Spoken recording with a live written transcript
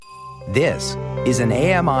This is an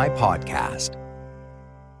AMI podcast.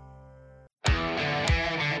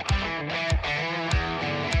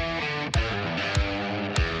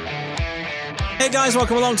 Hey guys,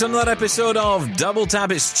 welcome along to another episode of Double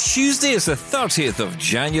Tap. It's Tuesday, it's the 30th of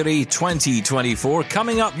January 2024.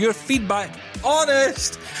 Coming up, your feedback,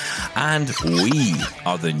 honest, and we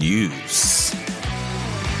are the news.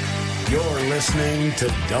 You're listening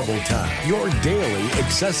to Double Tap, your daily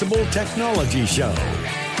accessible technology show.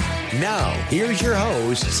 Now, here's your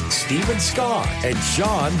hosts, Stephen Scott and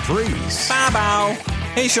Sean Priest. Bow bow.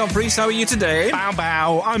 Hey Sean Priest, how are you today? Bow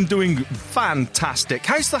bow, I'm doing fantastic.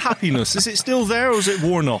 How's the happiness? Is it still there or is it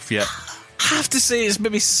worn off yet? I have to say it's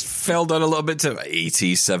maybe fell down a little bit to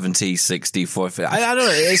 80, 70, 60, 40. I don't know,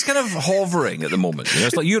 it's kind of hovering at the moment. You know,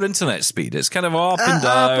 it's like your internet speed. It's kind of up and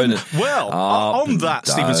down. On that,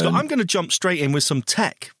 Stephen Scott, I'm going to jump straight in with some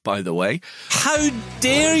tech, by the way. How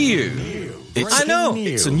dare you? I know.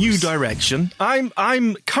 It's a new direction.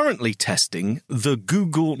 I'm currently testing the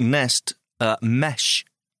Google Nest Mesh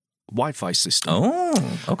Wi-Fi system.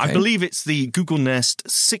 Oh, okay. I believe it's the Google Nest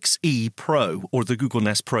 6E Pro or the Google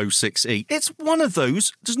Nest Pro 6E. It's one of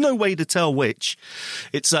those. There's no way to tell which.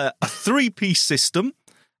 It's a three-piece system,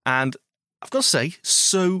 and I've got to say,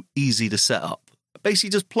 so easy to set up. Basically,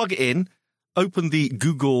 just plug it in, open the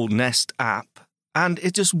Google Nest app, and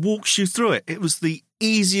it just walks you through it. It was the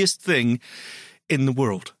easiest thing in the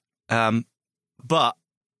world. But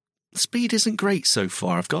speed isn't great so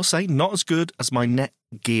far, I've got to say. Not as good as my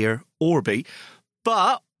Netgear Orbi.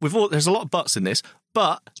 But there's a lot of buts in this.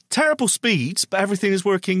 But terrible speeds, but everything is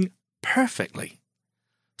working perfectly.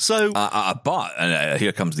 So, but, and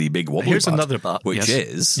here comes the big wobbly here's but, another but, which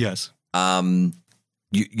is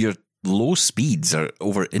your low speeds are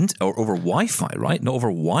over Wi-Fi, right? Not over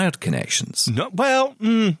wired connections. No, well,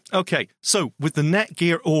 okay. So with the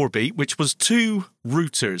Netgear Orbi, which was two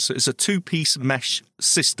routers, it's a two-piece mesh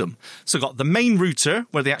system. So got the main router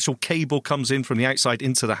where the actual cable comes in from the outside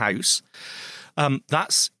into the house.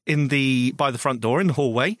 That's by the front door in the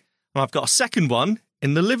hallway. And I've got a second one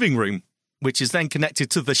in the living room, which is then connected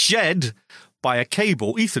to the shed by a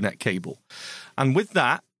cable, Ethernet cable. And with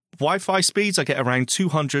that, Wi-Fi speeds, I get around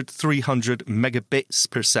 200, 300 megabits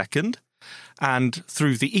per second. And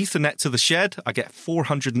through the Ethernet to the shed, I get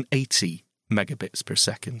 480 megabits per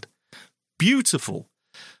second. Beautiful.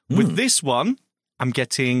 With this one, I'm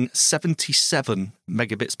getting 77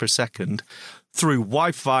 megabits per second through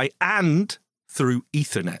Wi-Fi and through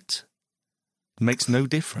Ethernet. Makes no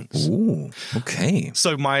difference. Ooh, okay.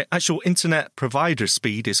 So my actual internet provider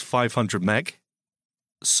speed is 500 meg.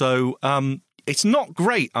 So, it's not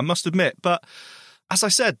great, I must admit, but as I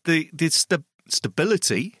said, the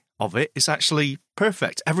stability of it is actually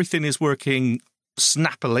perfect. Everything is working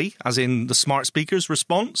snappily, as in the smart speakers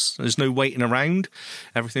response. There's no waiting around.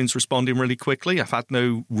 Everything's responding really quickly. I've had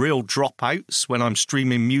no real dropouts when I'm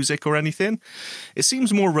streaming music or anything. It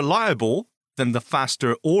seems more reliable than the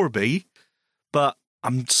faster Orbi, but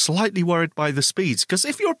I'm slightly worried by the speeds, because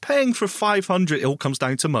if you're paying for 500, it all comes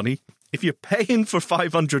down to money. If you're paying for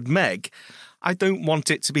 500 meg, I don't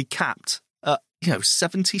want it to be capped at,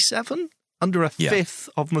 77, under a fifth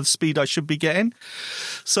of the speed I should be getting.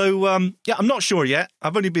 So, I'm not sure yet.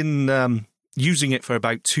 I've only been using it for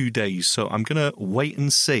about 2 days, so I'm going to wait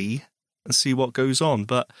and see what goes on.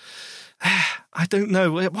 But I don't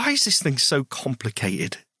know. Why is this thing so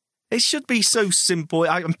complicated? It should be so simple.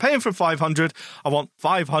 I'm paying for 500. I want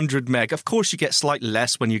 500 meg. Of course, you get slightly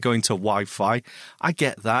less when you're going to Wi-Fi. I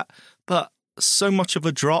get that. But so much of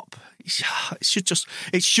a drop, it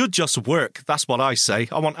should just work. That's what I say.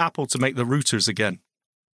 I want Apple to make the routers again.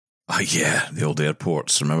 Oh, yeah, the old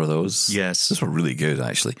airports. Remember those? Yes. Those were really good,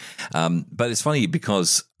 actually. But it's funny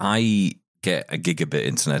because I get a gigabit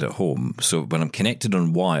internet at home. So when I'm connected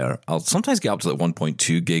on wire, I'll sometimes get up to like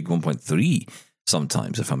 1.2 gig, 1.3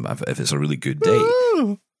 sometimes if it's a really good day.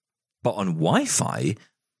 Ooh. But on Wi-Fi,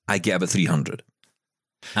 I get about 300.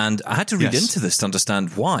 And I had to read into this to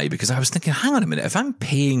understand why, because I was thinking, hang on a minute, if I'm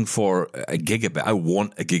paying for a gigabit, I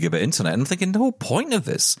want a gigabit internet. And I'm thinking the whole point of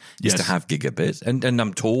this is to have gigabit. And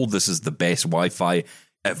I'm told this is the best Wi-Fi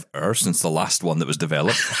ever since the last one that was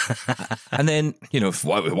developed. And then,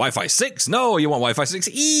 Wi-Fi 6, no, you want Wi-Fi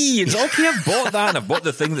 6E. It's okay, I've bought that, and I've bought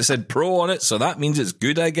the thing that said Pro on it, so that means it's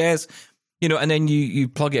good, I guess. And then you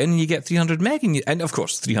plug it in and you get 300 meg. And of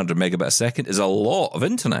course, 300 megabit a second is a lot of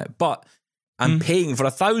internet, but I'm paying for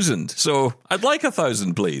 1,000, so I'd like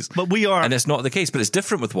 1,000, please. But we are, and it's not the case. But it's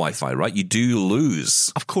different with Wi-Fi, right? You do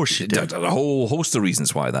lose. Of course, you do. A whole host of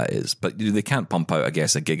reasons why that is, but they can't pump out, I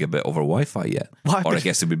guess, a gigabit over Wi-Fi yet, I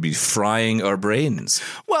guess it would be frying our brains.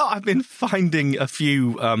 Well, I've been finding a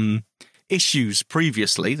few issues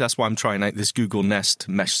previously. That's why I'm trying out this Google Nest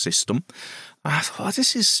mesh system. I thought, oh,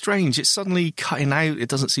 this is strange. It's suddenly cutting out. It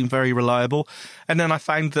doesn't seem very reliable. And then I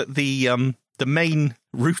found that the main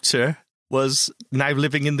router was now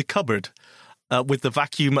living in the cupboard with the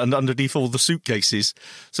vacuum and underneath all the suitcases.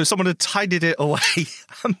 So someone had tidied it away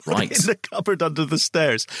and put it in the cupboard under the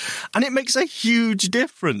stairs. And it makes a huge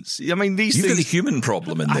difference. I mean, these You've things... got the human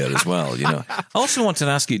problem in there as well, you know. I also wanted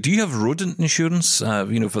to ask you, do you have rodent insurance,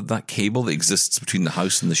 for that cable that exists between the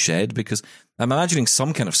house and the shed? Because I'm imagining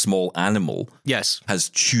some kind of small animal has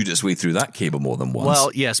chewed its way through that cable more than once.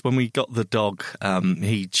 Well, yes, when we got the dog,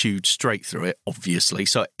 he chewed straight through it, obviously.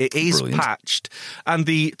 So it is patched. And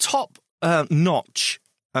the top notch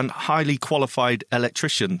and highly qualified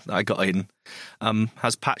electrician that I got in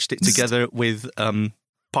has patched it together with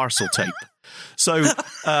parcel tape. So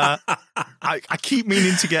I keep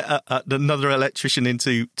meaning to get another electrician in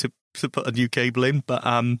to put a new cable in, but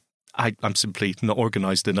I'm simply not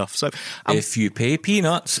organised enough. So if you pay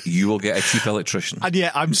peanuts, you will get a cheap electrician. And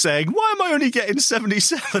yet I'm saying, why am I only getting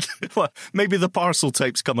 77? Well, maybe the parcel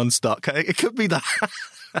tapes come unstuck. It could be that.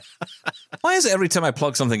 Why is it every time I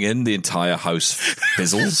plug something in, the entire house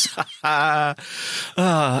fizzles?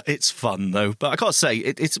 It's fun, though. But I got to say,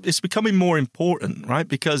 it's becoming more important, right?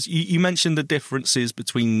 Because you mentioned the differences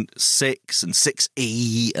between 6 and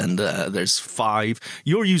 6E, and there's 5.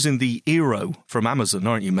 You're using the Eero from Amazon,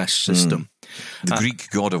 aren't you, mesh system? The Greek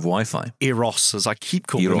god of Wi-Fi. Eros, as I keep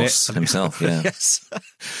calling Eros it. himself, yeah. Yes.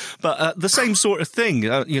 But the same sort of thing.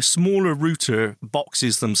 Your smaller router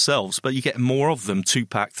boxes themselves, but you get more of them,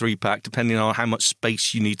 2-pack, 3-pack, depending on how much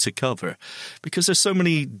space you need to cover. Because there's so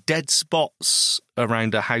many dead spots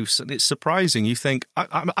around a house, and it's surprising. You think,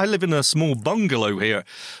 I live in a small bungalow here,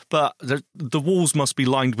 but the walls must be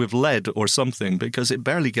lined with lead or something, because it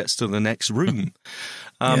barely gets to the next room.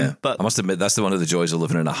 But I must admit, that's one of the joys of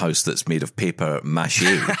living in a house that's made of paper mache,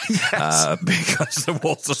 because the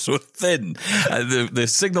walls are so thin. The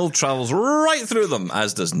signal travels right through them,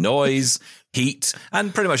 as does noise, heat,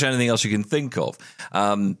 and pretty much anything else you can think of.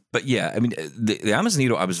 But yeah, I mean, the Amazon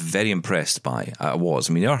Eero I was very impressed by. I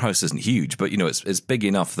mean, our house isn't huge, but, you know, it's big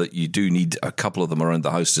enough that you do need a couple of them around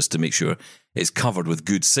the house just to make sure it's covered with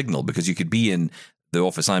good signal, because you could be in the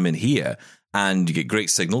office I'm in here and you get great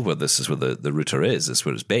signal where this is where the router is, that's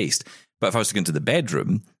where it's based. But if I was to go into the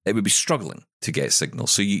bedroom, it would be struggling to get signal.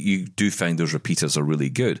 So you do find those repeaters are really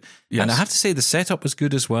good. Yes. And I have to say the setup was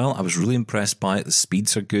good as well. I was really impressed by it. The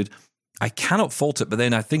speeds are good. I cannot fault it, but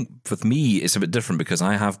then I think with me it's a bit different because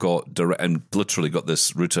I have got and literally got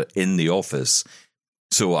this router in the office.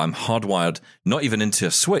 So I'm hardwired not even into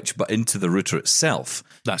a switch, but into the router itself.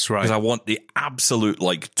 That's right. Because I want the absolute,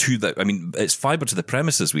 it's fiber to the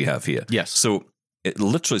premises we have here. Yes. So it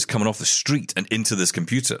literally is coming off the street and into this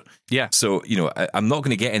computer. Yeah. So, you know, I'm not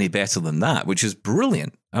going to get any better than that, which is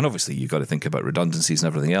brilliant. And obviously you've got to think about redundancies and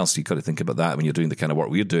everything else. You've got to think about that when you're doing the kind of work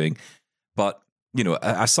we're doing. But, you know,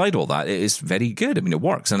 aside all that, it is very good. I mean, it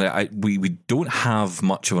works. And we don't have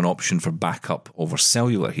much of an option for backup over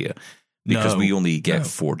cellular here. Because we only get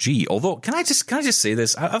 4G. Although, can I just say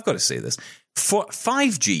this? I've got to say this.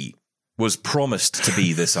 5G was promised to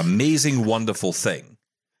be this amazing, wonderful thing.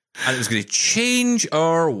 And it was going to change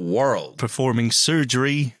our world. Performing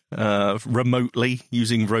surgery remotely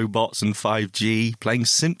using robots and 5G, playing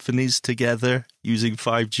symphonies together using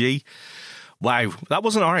 5G. Wow, that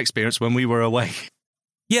wasn't our experience when we were away.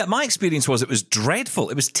 Yeah, my experience was it was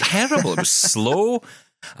dreadful. It was terrible. It was slow.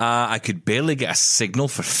 I could barely get a signal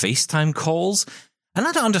for FaceTime calls. And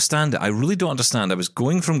I don't understand it. I really don't understand. I was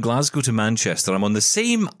going from Glasgow to Manchester. I'm on the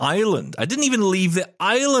same island. I didn't even leave the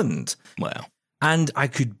island. Wow. And I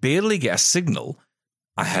could barely get a signal.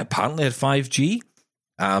 I apparently had 5G.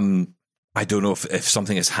 I don't know if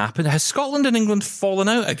something has happened. Has Scotland and England fallen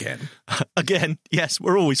out again? Again, yes,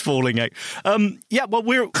 we're always falling out. Yeah, well,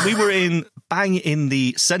 we were bang in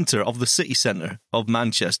the centre of the city centre of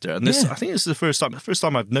Manchester, and this I think this is the first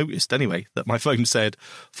time I've noticed anyway that my phone said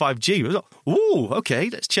 5G. I was like, oh, okay,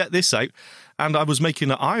 let's check this out. And I was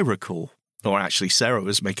making an IRA call, or actually Sarah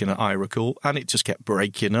was making an IRA call, and it just kept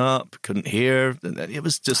breaking up. Couldn't hear. It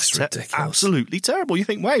was just absolutely terrible. You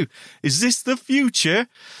think, wow, is this the future?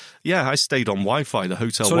 Yeah, I stayed on Wi-Fi, the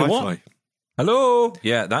hotel Wi-Fi. What? Hello?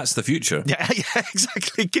 Yeah, that's the future. Yeah,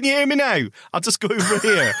 exactly. Can you hear me now? I'll just go over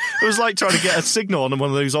here. It was like trying to get a signal on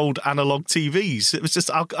one of those old analog TVs. It was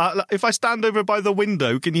just, if I stand over by the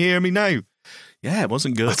window, can you hear me now? Yeah, it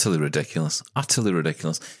wasn't good. Utterly ridiculous.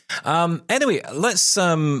 Anyway, let's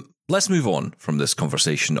move on from this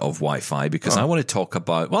conversation of Wi-Fi because I want to talk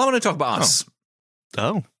about us.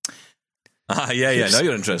 Oh. Yeah. Now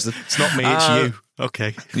you're interested. It's not me, it's you.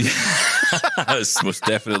 Okay. That's most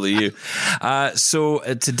definitely you. So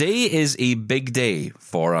today is a big day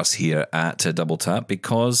for us here at Double Tap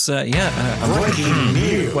because, Breaking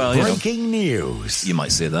news. Well, you know, Breaking news. you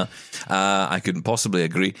might say that. I couldn't possibly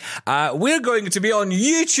agree. We're going to be on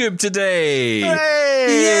YouTube today.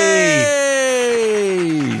 Hooray!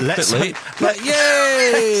 Yay! Let's Bit late, but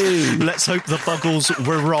yay! Let's hope the Buggles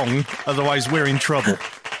were wrong, otherwise we're in trouble.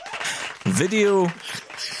 Video.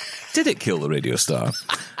 Did it kill the radio star?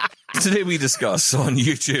 Today we discuss on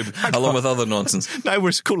YouTube, along with other nonsense. Now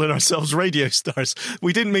we're calling ourselves radio stars.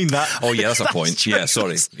 We didn't mean that. Oh, yeah, that's a point. Yeah,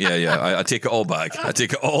 sorry. Yeah. I take it all back.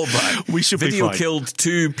 We should Video be fine. killed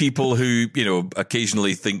two people who,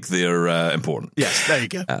 occasionally think they're important. Yes, there you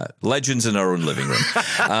go. Legends in our own living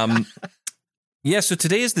room. So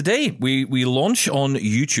today is the day. We launch on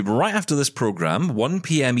YouTube right after this program, 1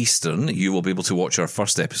 p.m. Eastern. You will be able to watch our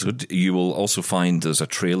first episode. You will also find there's a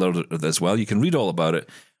trailer as well. You can read all about it.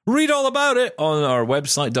 Read all about it on our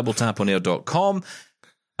website, doubletaponair.com,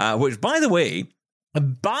 which, by the way,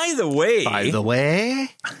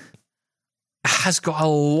 has got a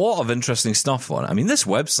lot of interesting stuff on it. I mean, this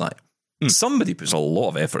website, somebody puts a lot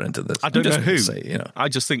of effort into this. I don't know who. Say, I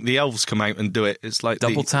just think the elves come out and do it. It's like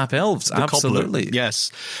Double Tap Elves, the absolutely. cobbler.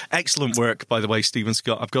 Yes. Excellent work, by the way, Stephen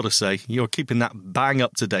Scott. I've got to say, you're keeping that bang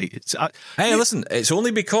up to date. Listen, it's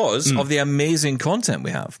only because of the amazing content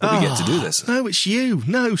we have that we get to do this. No, it's you.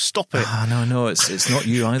 No, stop it. No, it's not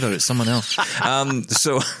you either. It's someone else.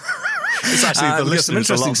 It's actually the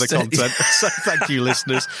listeners a lot of the interesting content. So thank you,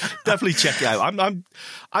 listeners. Definitely check it out.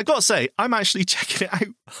 I got to say, I'm actually checking it out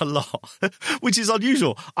a lot, which is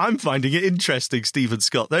unusual. I'm finding it interesting, Stephen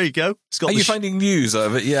Scott. There you go. Are you finding news out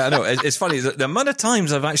of it? Yeah, I know. It's funny. The amount of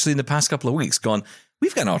times I've actually in the past couple of weeks gone,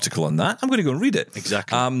 we've got an article on that. I'm going to go and read it.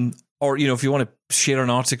 Exactly. Or, if you want to share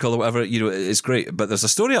an article or whatever, it's great. But there's a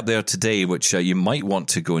story up there today which you might want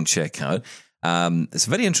to go and check out. It's a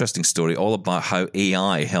very interesting story all about how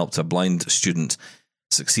AI helped a blind student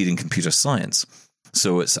succeed in computer science.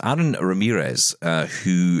 So it's Aaron Ramirez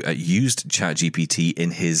who used ChatGPT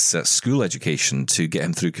in his school education to get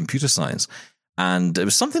him through computer science. And it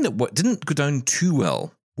was something that didn't go down too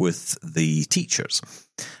well with the teachers.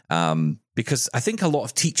 Because I think a lot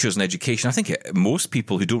of teachers in education, I think most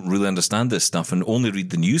people who don't really understand this stuff and only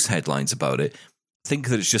read the news headlines about it, think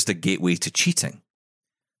that it's just a gateway to cheating.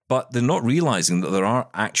 But they're not realizing that there are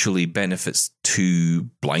actually benefits to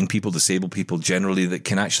blind people, disabled people generally that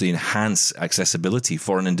can actually enhance accessibility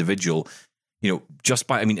for an individual, just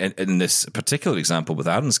by, in this particular example with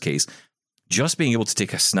Aaron's case, just being able to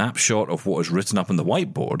take a snapshot of what is written up on the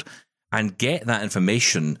whiteboard and get that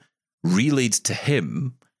information relayed to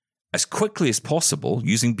him as quickly as possible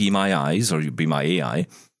using Be My Eyes or Be My AI,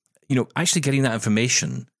 actually getting that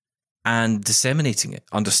information and disseminating it,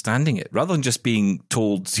 understanding it, rather than just being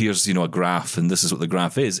told, here's, a graph and this is what the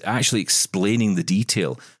graph is, actually explaining the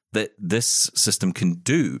detail that this system can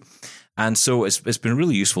do. And so it's been a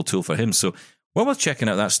really useful tool for him. So while we're checking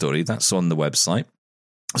out that story, that's on the website.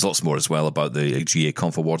 There's lots more as well about the GA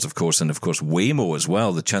Conf Awards, of course, and of course Waymo as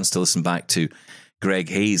well, the chance to listen back to Greg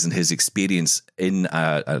Hayes and his experience in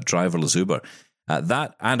a driverless Uber.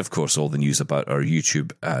 That, and of course all the news about our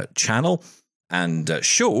YouTube channel and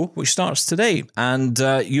show, which starts today. And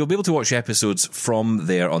you'll be able to watch episodes from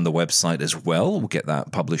there on the website as well. We'll get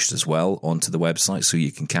that published as well onto the website so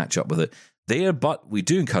you can catch up with it there. But we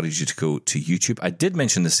do encourage you to go to YouTube. I did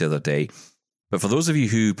mention this the other day, but for those of you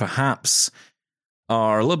who perhaps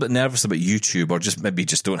are a little bit nervous about YouTube or just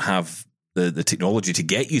don't have the technology to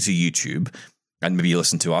get you to YouTube, and maybe you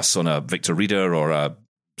listen to us on a Victor Reader or a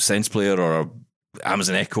Sense Player or a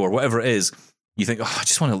Amazon Echo or whatever it is, you think, I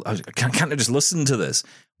just want to, can't I just listen to this?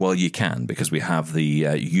 Well, you can, because we have the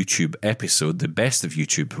YouTube episode, the best of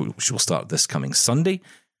YouTube, which will start this coming Sunday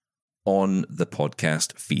on the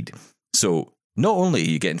podcast feed. So not only are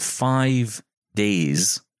you getting 5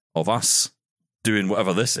 days of us doing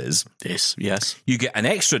whatever this is. Yes. You get an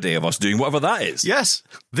extra day of us doing whatever that is. Yes,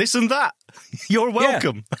 this and that. You're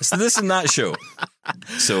welcome. Yeah, it's this and that show.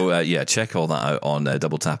 So, check all that out on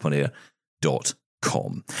doubletaponair.com.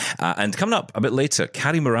 And coming up a bit later,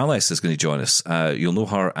 Carrie Morales is going to join us. You'll know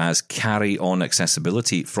her as Carrie on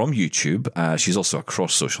Accessibility from YouTube. She's also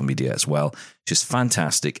across social media as well. She's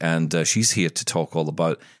fantastic, and she's here to talk all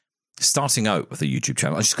about starting out with a YouTube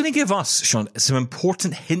channel. And she's going to give us, Sean, some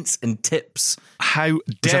important hints and tips. How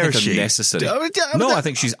dare she? Necessary. No, I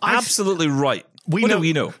think she's absolutely right. We what know, do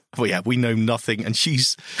we know? Well, yeah, we know nothing, and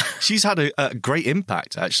she's had a great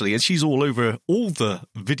impact, actually, and she's all over all the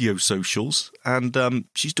video socials, and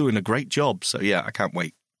she's doing a great job. So, yeah, I can't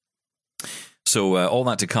wait. So all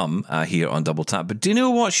that to come here on Double Tap. But do you know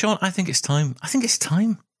what, Sean? I think it's time. I think it's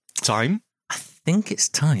time. Time? I think it's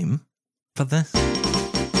time for this.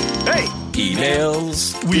 Hey!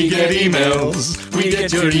 Emails. We get emails. We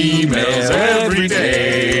get your emails every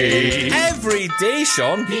day. Every day,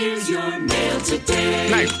 Sean. Here's your mail today.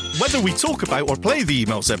 Now, whether we talk about or play the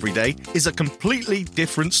emails every day is a completely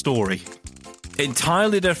different story.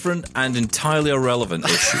 Entirely different and entirely irrelevant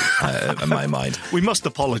issue, in my mind. We must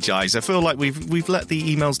apologise. I feel like we've let the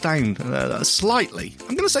emails down slightly.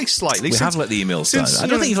 I'm going to say slightly. We have let the emails down. I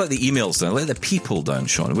don't think you've let the emails down. Let the people down,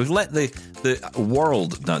 Sean. We've let the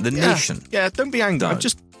world down, the nation. Yeah, don't be angry. down. I'm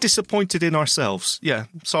just disappointed in ourselves. Yeah,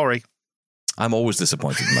 sorry. I'm always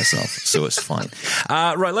disappointed in myself, so it's fine.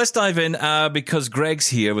 Right, let's dive in because Greg's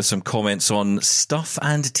here with some comments on stuff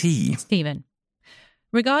and tea. Stephen.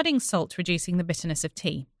 Regarding salt reducing the bitterness of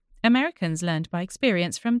tea, Americans learned by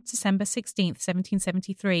experience from December 16th,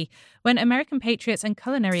 1773, when American patriots and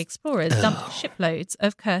culinary explorers dumped shiploads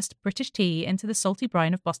of cursed British tea into the salty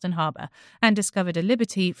brine of Boston Harbour and discovered a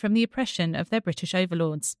liberty from the oppression of their British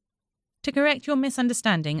overlords. To correct your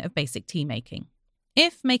misunderstanding of basic tea making.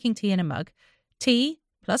 If making tea in a mug, tea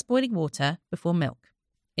plus boiling water before milk.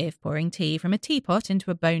 If pouring tea from a teapot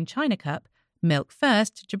into a bone china cup, milk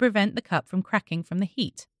first to prevent the cup from cracking from the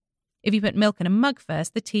heat. If you put milk in a mug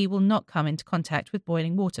first, the tea will not come into contact with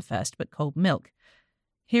boiling water first, but cold milk.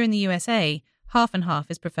 Here in the USA, half and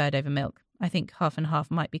half is preferred over milk. I think half and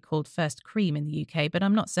half might be called first cream in the UK, but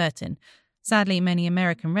I'm not certain. Sadly, many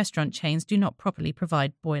American restaurant chains do not properly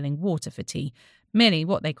provide boiling water for tea, merely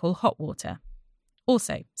what they call hot water.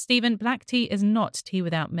 Also, Stephen, black tea is not tea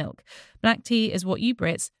without milk. Black tea is what you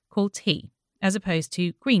Brits call tea, as opposed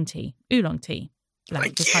to green tea, oolong tea.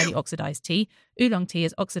 Black is highly oxidised tea. Oolong tea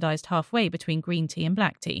is oxidised halfway between green tea and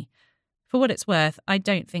black tea. For what it's worth, I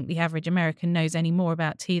don't think the average American knows any more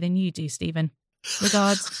about tea than you do, Stephen.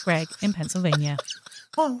 Regards, Greg in Pennsylvania.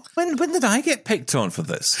 Well, when did I get picked on for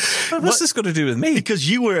this? What's this got to do with me? Because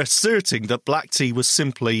you were asserting that black tea was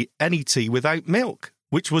simply any tea without milk,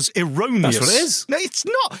 which was erroneous. That's what it is. No, it's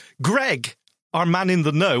not. Greg, our man in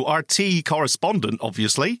the know, our tea correspondent,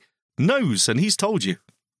 obviously, knows, and he's told you.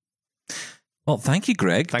 Well, thank you,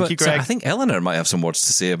 Greg. Thank you, Greg. I think Eleanor might have some words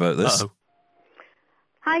to say about this. Uh-oh.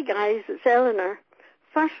 Hi guys, it's Eleanor.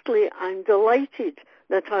 Firstly, I'm delighted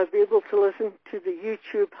that I'll be able to listen to the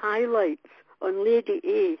YouTube highlights on Lady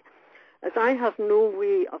A, as I have no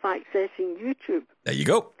way of accessing YouTube. There you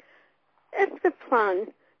go. If the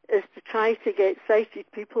plan is to try to get sighted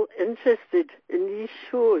people interested in these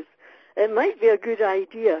shows, it might be a good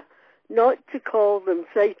idea not to call them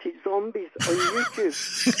sighted zombies on YouTube.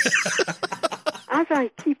 As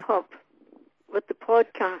I keep up with the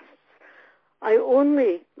podcasts, I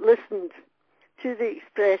only listened to the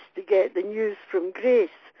Express to get the news from Grace,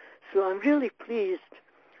 so I'm really pleased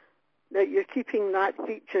that you're keeping that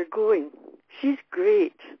feature going. She's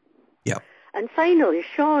great. Yeah. And finally,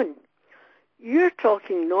 Sean, you're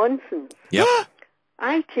talking nonsense. Yep.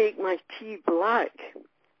 I take my tea black.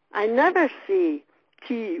 I never say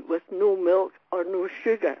tea with no milk or no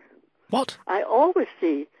sugar. What? I always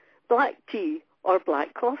say black tea or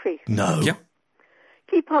black coffee. No. Yeah.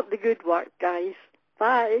 Keep up the good work, guys.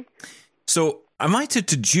 Bye. So, am I to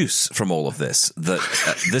deduce from all of this that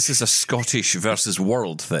this is a Scottish versus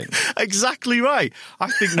world thing? Exactly right. I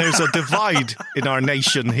think there's a divide in our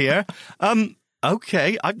nation here.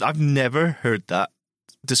 Okay, I've never heard that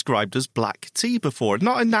described as black tea before.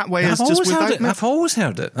 Not in that way. I've as just always heard without it. milk. I've always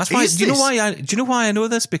heard it. That's why. Is Do you know this- why? Do you know why I know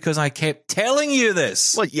this? Because I kept telling you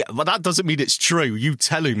this. Well, yeah, but that doesn't mean it's true. You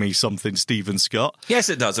telling me something, Stephen Scott. Yes,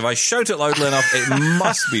 it does. If I shout it loudly enough, it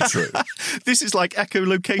must be true. This is like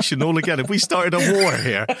echolocation all again. Have we started a war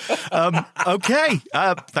here? Okay.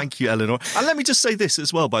 Thank you, Eleanor. And let me just say this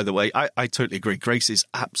as well, by the way. I totally agree. Grace is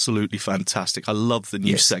absolutely fantastic. I love the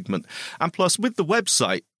news segment. And plus, with the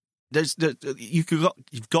website,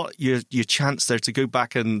 you've got your chance there to go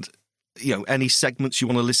back and, you know, any segments you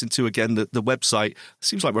want to listen to again. The website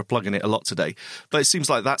seems like we're plugging it a lot today, but it seems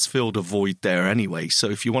like that's filled a void there anyway. So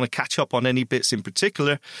if you want to catch up on any bits in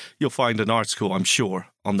particular, you'll find an article, I'm sure,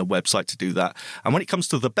 on the website to do that. And when it comes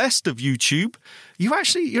to the best of YouTube,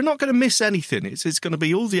 you're not going to miss anything. It's going to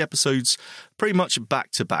be all the episodes pretty much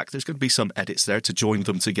back to back. There's going to be some edits there to join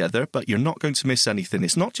them together, but you're not going to miss anything.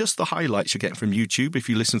 It's not just the highlights you're getting from YouTube. If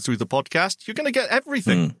you listen through the podcast, you're going to get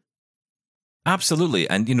everything. Absolutely.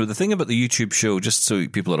 And, you know, the thing about the YouTube show, just so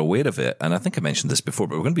people are aware of it, and I think I mentioned this before,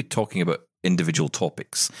 but we're going to be talking about individual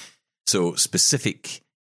topics. So specific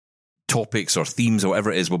topics or themes or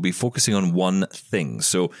whatever it is, we'll be focusing on one thing.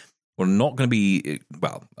 So We're not going to be,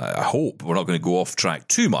 well, I hope we're not going to go off track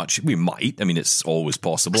too much. We might. I mean, it's always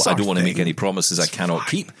possible. I don't want to make any promises I cannot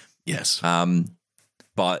keep. Yes.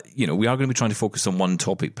 But, we are going to be trying to focus on one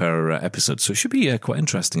topic per episode. So it should be quite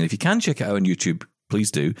interesting. And if you can check it out on YouTube, please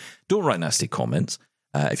do. Don't write nasty comments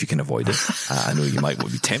if you can avoid it. I know you might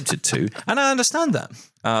be tempted to. And I understand that.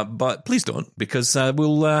 But please don't, because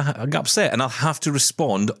we'll get upset and I'll have to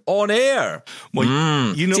respond on air.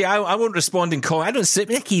 Well, See, I won't respond in call. I don't sit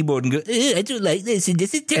with a keyboard and go, I don't like this and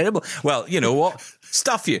this is terrible. Well, you know what?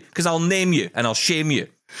 Stuff you, because I'll name you and I'll shame you.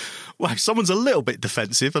 Well, someone's a little bit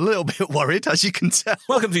defensive, a little bit worried, as you can tell.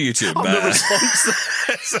 Welcome to YouTube. On the response.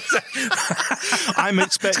 I'm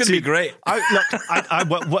expecting. It's going to be great.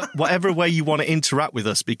 Whatever way you want to interact with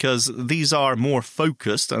us, because these are more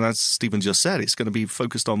focused, and as Stephen just said, it's going to be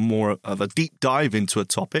focused on more of a deep dive into a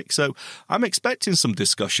topic. So I'm expecting some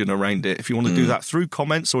discussion around it. If you want to do that through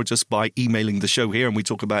comments or just by emailing the show here and we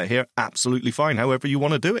talk about it here, absolutely fine. However you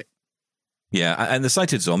want to do it. Yeah, and the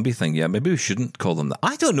sighted zombie thing, maybe we shouldn't call them that.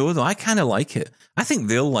 I don't know, though. I kind of like it. I think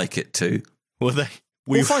they'll like it, too. Will they?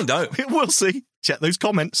 We'll find out. We'll see. Check those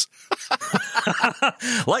comments.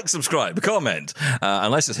 Like, subscribe, comment,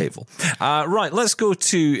 unless it's hateful. Right, let's go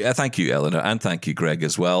to, thank you, Eleanor, and thank you, Greg,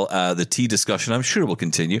 as well. The tea discussion, I'm sure, will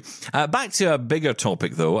continue. Back to a bigger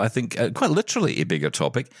topic, though. I think quite literally a bigger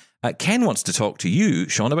topic. Ken wants to talk to you,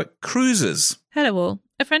 Sean, about cruises. Hello all.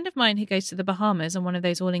 A friend of mine who goes to the Bahamas on one of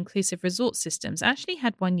those all-inclusive resort systems actually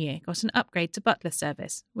had one year got an upgrade to butler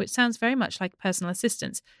service, which sounds very much like personal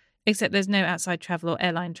assistance, except there's no outside travel or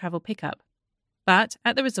airline travel pickup. But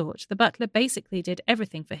at the resort, the butler basically did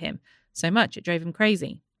everything for him, so much it drove him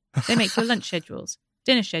crazy. They make your lunch schedules,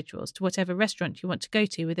 dinner schedules to whatever restaurant you want to go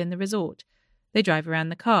to within the resort. They drive around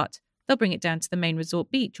the cart. They'll bring it down to the main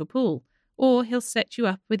resort beach or pool, or he'll set you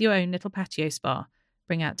up with your own little patio spa.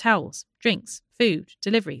 Bring out towels, drinks, food,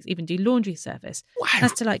 deliveries, even do laundry service. Wow.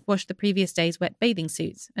 Has to wash the previous day's wet bathing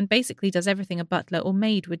suits, and basically does everything a butler or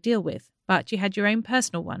maid would deal with. But you had your own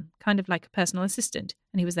personal one, kind of like a personal assistant,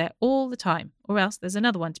 and he was there all the time, or else there's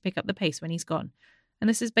another one to pick up the pace when he's gone. And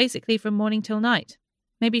this is basically from morning till night.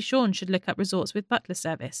 Maybe Sean should look up resorts with butler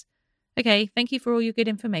service. Okay, thank you for all your good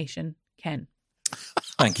information, Ken.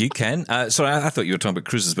 Thank you, Ken. Sorry, I thought you were talking about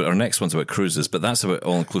cruises, but our next one's about cruises, but that's about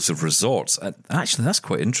all-inclusive resorts. Actually, that's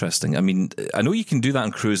quite interesting. I mean, I know you can do that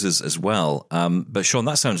on cruises as well, but Sean,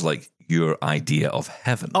 that sounds like your idea of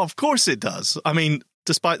heaven. Of course it does. I mean,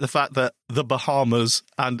 despite the fact that the Bahamas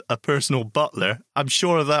and a personal butler, I'm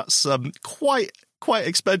sure that's quite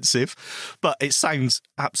expensive, but it sounds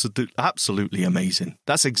absolutely amazing.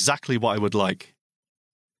 That's exactly what I would like.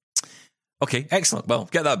 Okay, excellent. Well,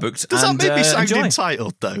 get that booked. Does that make me sound enjoy.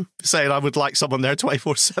 entitled, though? Saying I would like someone there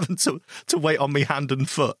 24/7 to wait on me hand and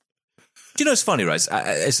foot. Do you know, it's funny, right?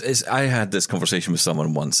 I had this conversation with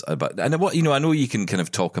someone once about, and what I know you can kind of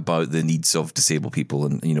talk about the needs of disabled people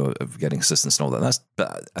and of getting assistance and all that.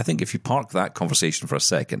 But I think if you park that conversation for a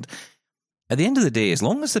second, at the end of the day, as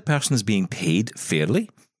long as the person is being paid fairly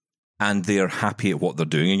and they're happy at what they're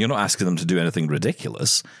doing, and you're not asking them to do anything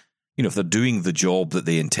ridiculous. If they're doing the job that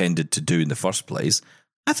they intended to do in the first place,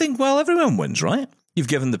 I think, well, everyone wins, right? You've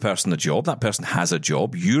given the person a job. That person has a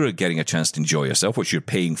job. You're getting a chance to enjoy yourself, which you're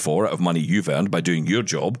paying for out of money you've earned by doing your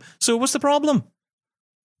job. So what's the problem?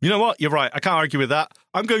 You know what? You're right. I can't argue with that.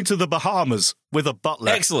 I'm going to the Bahamas with a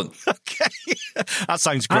butler. Excellent. Okay. That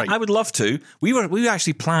sounds great. I would love to. We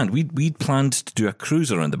actually planned. We'd planned to do a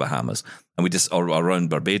cruise around the Bahamas, and or around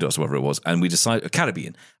Barbados, whatever it was, and we decided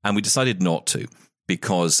Caribbean, and we decided not to.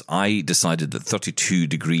 Because I decided that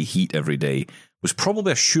 32-degree heat every day was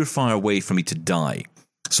probably a surefire way for me to die.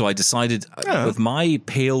 So I decided, with my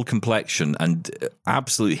pale complexion and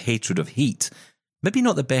absolute hatred of heat, maybe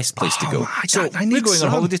not the best place to go. We're going on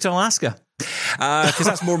holiday to Alaska. Because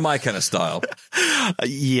that's more my kind of style.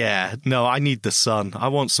 Yeah, no, I need the sun. I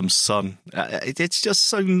want some sun. It's just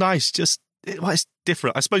so nice. It's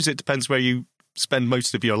different. I suppose it depends where you spend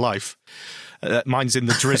most of your life. Mine's in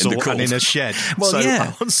the drizzle and in a shed. Well, so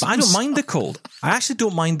yeah, I don't mind the cold. I actually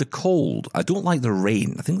don't mind the cold. I don't like the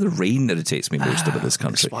rain. I think the rain irritates me most about this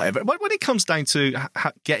country. But when it comes down to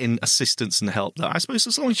getting assistance and help, though, I suppose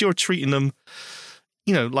as long as you're treating them,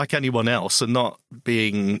 like anyone else and not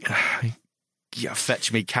being,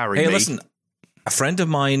 fetch me, carry me. Hey, listen, a friend of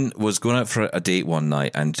mine was going out for a date one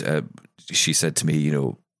night and she said to me,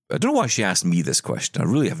 I don't know why she asked me this question. I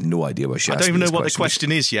really have no idea why she asked me this question. I don't even know what the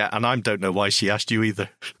question is yet, and I don't know why she asked you either.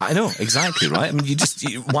 I know, exactly, right? I mean,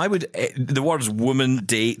 why would the words woman,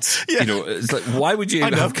 date, it's like, why would you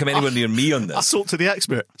have come anywhere near me on this? I talk to the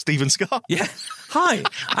expert, Stephen Scott. Yeah. Hi,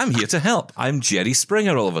 I'm here to help. I'm Jerry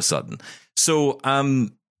Springer all of a sudden. So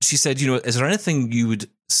she said, is there anything you would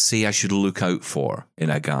say I should look out for in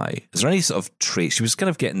a guy? Is there any sort of traits? She was kind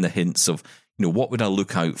of getting the hints of, what would I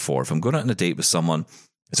look out for if I'm going out on a date with someone?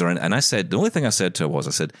 And I said, the only thing I said to her was,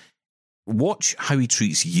 I said, watch how he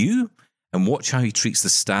treats you and watch how he treats the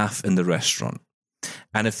staff in the restaurant.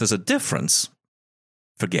 And if there's a difference,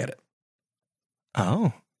 forget it.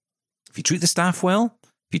 Oh. If you treat the staff well,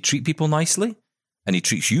 if you treat people nicely, and he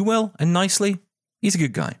treats you well and nicely, he's a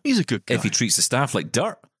good guy. He's a good guy. If he treats the staff like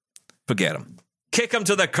dirt, forget him. Kick him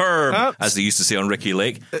to the curb, as they used to say on Ricky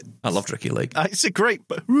Lake. I loved Ricky Lake. It's a great...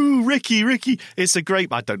 Ricky. It's a great...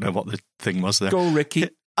 I don't know what the thing was there. Go, Ricky.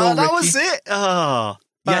 That was it. Yes,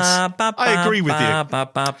 I agree with you.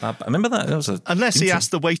 I remember that. Unless he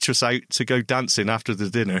asked the waitress out to go dancing after the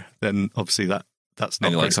dinner, then obviously that's not.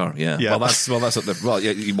 And he likes her, yeah. Yeah.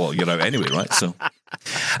 You're out anyway, right? So,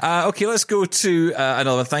 okay, let's go to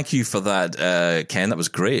another one. Thank you for that, Ken. That was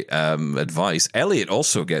great advice. Elliot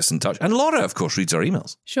also gets in touch, and Laura, of course, reads our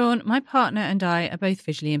emails. Sean, my partner and I are both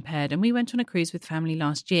visually impaired, and we went on a cruise with family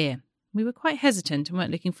last year. We were quite hesitant and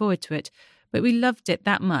weren't looking forward to it, but we loved it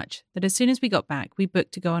that much that as soon as we got back, we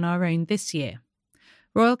booked to go on our own this year.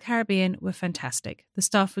 Royal Caribbean were fantastic. The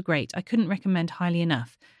staff were great. I couldn't recommend highly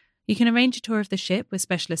enough. You can arrange a tour of the ship with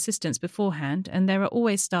special assistance beforehand, and there are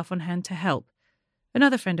always staff on hand to help.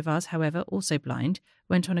 Another friend of ours, however, also blind,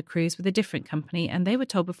 went on a cruise with a different company, and they were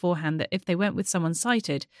told beforehand that if they went with someone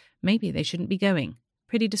sighted, maybe they shouldn't be going.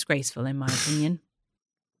 Pretty disgraceful, in my opinion.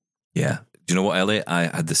 Yeah. Do you know what, Elliot? I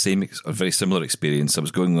had a very similar experience. I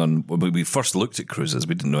was going on, when we first looked at cruises,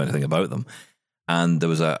 we didn't know anything about them. And there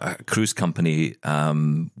was a cruise company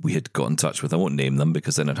we had got in touch with. I won't name them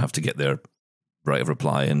because then I'd have to get their right of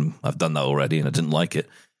reply, and I've done that already and I didn't like it.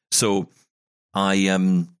 So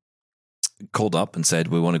I called up and said,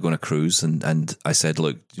 we want to go on a cruise. And I said,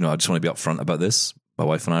 look, I just want to be upfront about this. My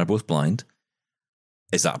wife and I are both blind.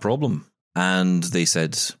 Is that a problem? And they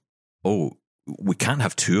said, oh, we can't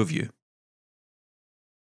have two of you.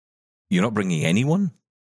 You're not bringing anyone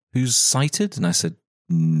who's sighted? And I said,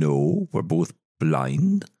 no, we're both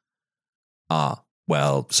blind.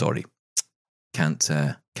 Well, sorry. Can't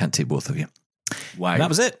take both of you. Wow. And that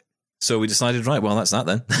was it. So we decided, right, well, that's that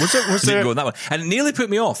then. Was there... go on that one. And it nearly put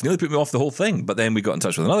me off the whole thing. But then we got in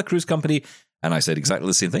touch with another cruise company, and I said exactly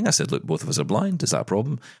the same thing. I said, look, both of us are blind. Is that a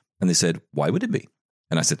problem? And they said, why would it be?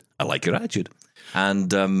 And I said, I like your attitude.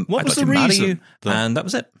 And what was the reason? And that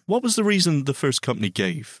was it. What was the reason the first company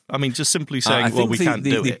gave? I mean, just simply saying, we can't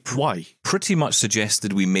do it. Why? Pretty much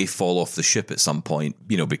suggested we may fall off the ship at some point,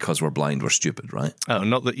 because we're blind, we're stupid, right? Oh,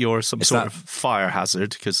 not that you're some sort of fire hazard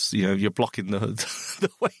because, you're blocking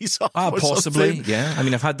the ways off. Possibly, something. yeah. I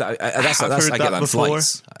mean, I've had that. I get that on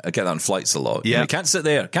flights. I get that on flights a lot. Yeah. Can't sit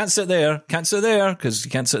there because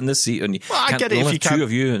you can't sit in this seat. And I get it if you can't. Two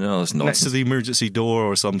of you, no, it's nonsense. Next to the emergency door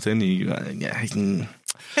or something.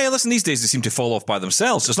 Hey, listen, these days they seem to fall off by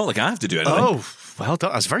themselves. It's not like I have to do anything. Oh, well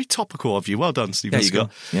done. That's very topical of you. Well done, Stephen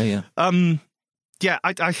Scott. Go. Yeah. Yeah,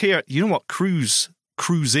 I hear,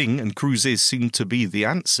 cruising and cruises seem to be the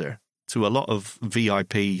answer to a lot of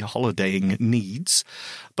VIP holidaying needs.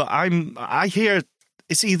 But I hear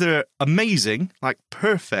it's either amazing, like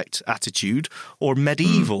perfect attitude, or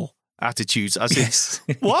medieval attitudes. As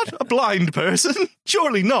in, what? A blind person?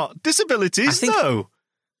 Surely not. Disabilities? No.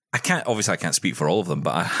 I can't speak for all of them,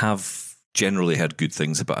 but I have generally heard good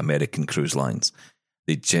things about American cruise lines.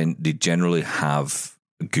 They generally have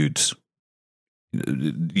good.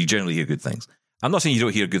 You generally hear good things. I'm not saying you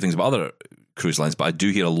don't hear good things about other cruise lines, but I do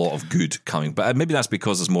hear a lot of good coming. But maybe that's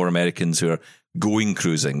because there's more Americans who are going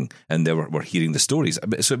cruising and we're hearing the stories.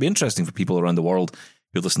 So it'd be interesting for people around the world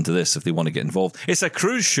who listen to this if they want to get involved. It's a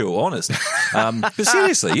cruise show, honest. But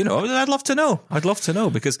seriously, I'd love to know.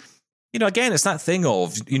 Because, again, it's that thing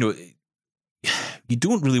of, you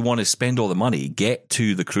don't really want to spend all the money, get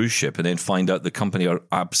to the cruise ship, and then find out the company are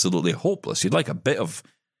absolutely hopeless. You'd like a bit of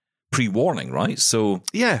pre-warning, right? So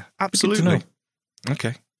yeah, absolutely.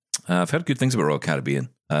 Okay. I've heard good things about Royal Caribbean,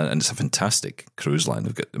 and it's a fantastic cruise line.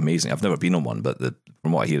 They've got amazing. I've never been on one, but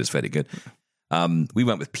from what I hear, it's very good. We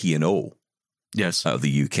went with P&O. Yes, out of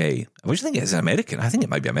the UK. What do you think it is? American? I think it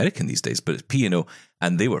might be American these days, but it's P&O,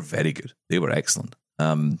 and they were very good. They were excellent.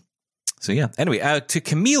 So yeah. Anyway, to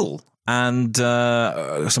Camille and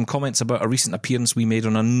some comments about a recent appearance we made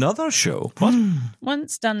on another show. What?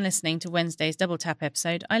 Once done listening to Wednesday's Double Tap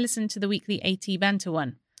episode, I listened to the weekly AT Banter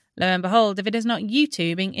one. Lo and behold, if it is not you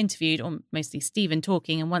two being interviewed, or mostly Stephen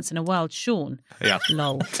talking and once in a while Sean. Yeah.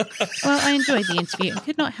 Lol. Well, I enjoyed the interview and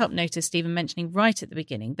could not help notice Stephen mentioning right at the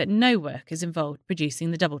beginning that no work is involved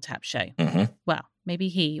producing the Double Tap show. Mm-hmm. Well, maybe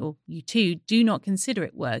he or you two do not consider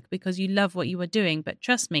it work because you love what you are doing, but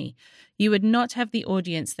trust me, you would not have the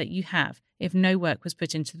audience that you have if no work was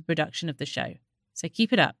put into the production of the show. So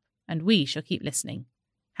keep it up, and we shall keep listening.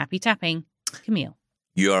 Happy tapping, Camille.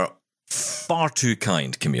 You are far too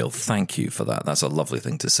kind, Camille. Thank you for that. That's a lovely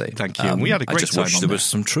thing to say. Thank you. And we had a great I just time wish on there there. was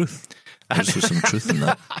some truth. There's some truth in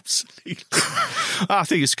that. Absolutely. I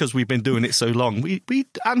think it's because we've been doing it so long. We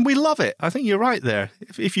love it. I think you're right there.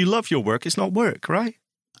 If you love your work, it's not work, right?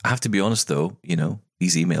 I have to be honest, though,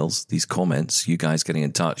 these emails, these comments, you guys getting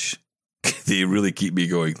in touch, they really keep me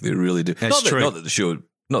going. They really do. It's true. Not that the show...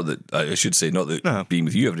 Not that, I should say, not that being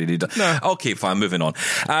with you every day. No. Okay, fine, moving on.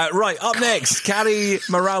 Right, up next, Carrie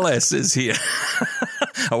Morales is here.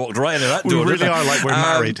 I walked right into that door. We really are like we're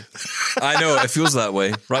married. I know, it feels that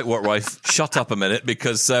way. Right, work wife, shut up a minute,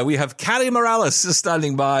 because we have Carrie Morales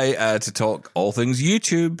standing by to talk all things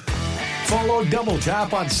YouTube. Follow Double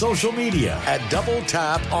Tap on social media at Double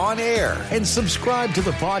Tap On Air and subscribe to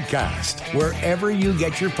the podcast wherever you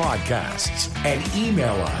get your podcasts and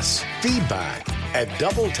email us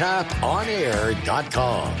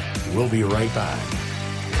feedback@doubletaponair.com. We'll be right back.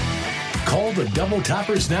 Call the Double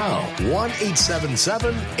Tappers now,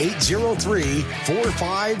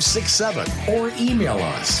 1-877-803-4567, or email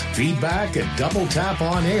us,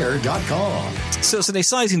 feedback@doubletaponair.com. So it's an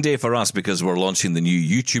exciting day for us because we're launching the new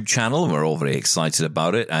YouTube channel and we're all very excited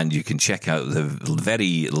about it. And you can check out the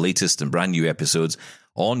very latest and brand new episodes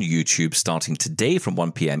on YouTube starting today from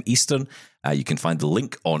 1 p.m. Eastern. You can find the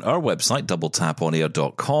link on our website,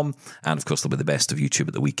 doubletaponair.com. And of course, there'll be the best of YouTube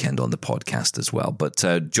at the weekend on the podcast as well. But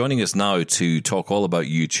joining us now to talk all about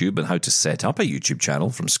YouTube and how to set up a YouTube channel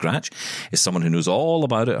from scratch is someone who knows all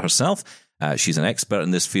about it herself. She's an expert in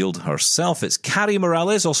this field herself. It's Carrie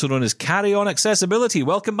Morales, also known as Carrie on Accessibility.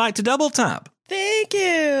 Welcome back to Double Tap. Thank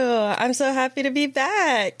you. I'm so happy to be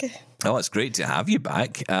back. Oh, it's great to have you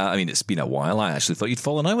back. It's been a while. I actually thought you'd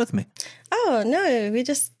fallen out with me. Oh, no, we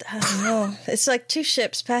just, I don't know. It's like two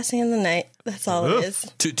ships passing in the night. That's all it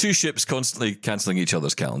is. Two ships constantly cancelling each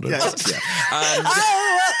other's calendars. Yes. Yeah.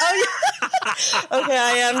 Okay,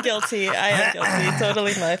 I am guilty.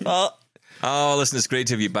 Totally my fault. Oh, listen, it's great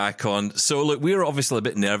to have you back on. So, look, we're obviously a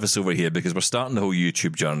bit nervous over here because we're starting the whole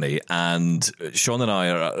YouTube journey, and Sean and I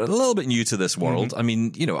are a little bit new to this world. Mm-hmm. I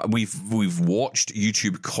mean, we've watched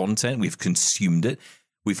YouTube content, we've consumed it,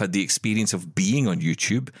 we've had the experience of being on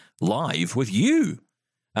YouTube live with you.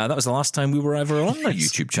 That was the last time we were ever on a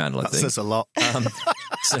YouTube channel, I think. That says a lot.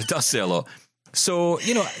 So it does say a lot. So,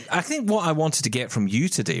 I think what I wanted to get from you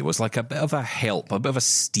today was like a bit of a help, a bit of a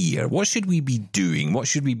steer. What should we be doing? What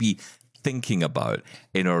should we be thinking about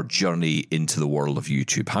in our journey into the world of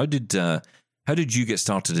YouTube? How did you get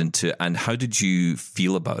started into, and how did you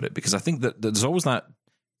feel about it? Because I think that there's always that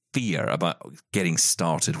fear about getting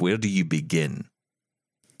started. Where do you begin?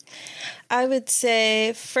 I would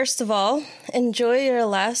say, first of all, enjoy your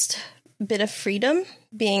last bit of freedom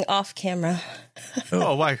being off camera.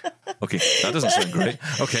 Oh, wow. Okay, that doesn't sound great.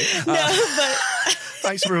 Okay. No, but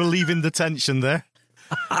Thanks for relieving the tension there.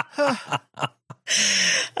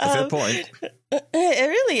 A fair point. It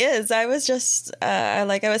really is. I was just, I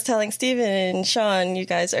was telling Stephen and Sean, you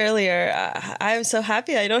guys earlier, I'm so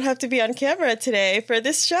happy I don't have to be on camera today for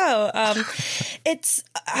this show. I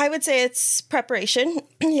would say it's preparation.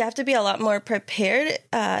 You have to be a lot more prepared.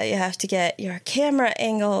 You have to get your camera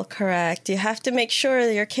angle correct. You have to make sure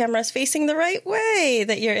that your camera is facing the right way,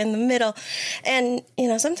 that you're in the middle. And,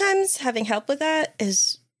 sometimes having help with that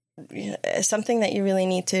is something that you really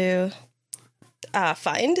need to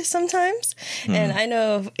find sometimes. And I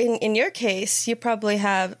know in your case, you probably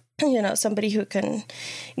have, somebody who can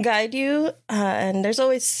guide you. And there's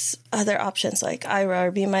always other options like Ira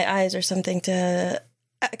or Be My Eyes or something to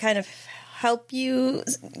kind of help you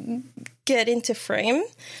get into frame.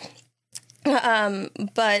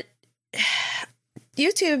 But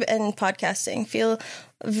YouTube and podcasting feel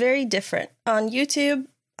very different. On YouTube,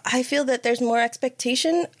 I feel that there's more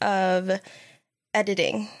expectation of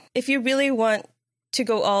editing. If you really want to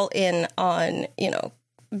go all in on,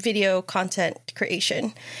 video content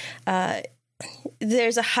creation,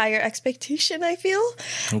 there's a higher expectation, I feel,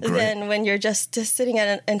 than when you're just sitting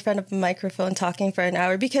in front of a microphone talking for an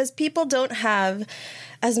hour, because people don't have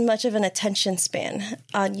as much of an attention span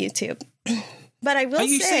on YouTube. But I will say... Are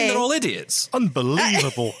you saying they're all idiots?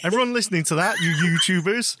 Unbelievable. Everyone listening to that, you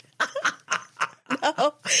YouTubers...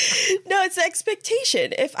 No, it's the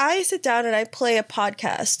expectation. If I sit down and I play a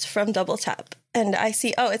podcast from Double Tap and I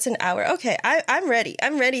see, it's an hour. Okay, I'm ready.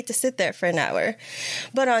 I'm ready to sit there for an hour.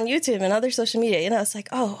 But on YouTube and other social media, it's like,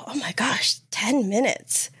 oh my gosh, 10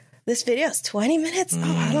 minutes. This video is 20 minutes.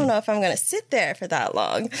 Oh, I don't know if I'm going to sit there for that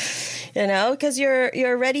long, because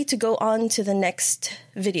you're ready to go on to the next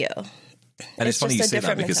video. And it's funny you just a say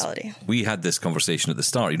that different because mentality. we had this conversation at the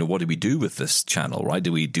start. What do we do with this channel, right?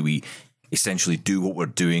 Do we essentially do what we're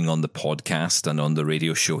doing on the podcast and on the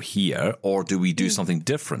radio show here, or do we do something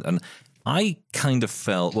different? And I kind of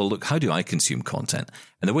felt, well, look, how do I consume content?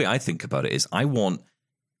 And the way I think about it is I want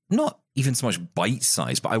not even so much bite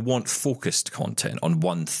size, but I want focused content on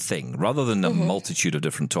one thing rather than a multitude of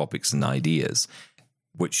different topics and ideas.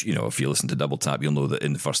 Which, if you listen to Double Tap, you'll know that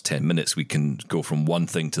in the first 10 minutes, we can go from one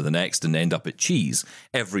thing to the next and end up at cheese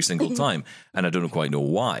every single time. And I don't quite know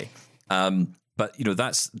why. But,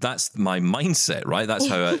 that's my mindset, right? That's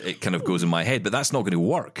how it kind of goes in my head. But that's not going to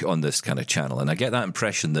work on this kind of channel. And I get that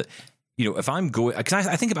impression that, if I'm going, because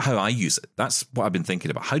I think about how I use it. That's what I've been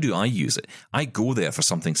thinking about. How do I use it? I go there for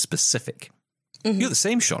something specific. You're the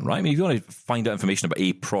same, Sean, right? I mean, if you want to find out information about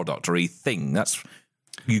a product or a thing,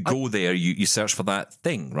 you go there, you search for that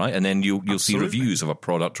thing, right? And then you'll see reviews of a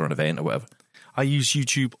product or an event or whatever. I use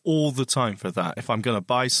YouTube all the time for that. If I'm going to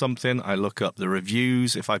buy something, I look up the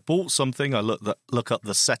reviews. If I bought something, I look up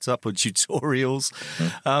the setup or tutorials.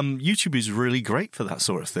 YouTube is really great for that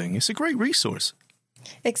sort of thing. It's a great resource.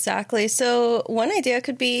 Exactly. So one idea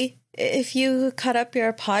could be if you cut up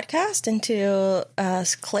your podcast into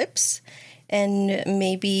clips and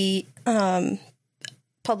maybe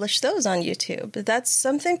publish those on YouTube. That's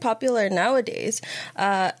something popular nowadays.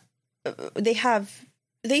 They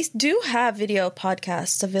do have video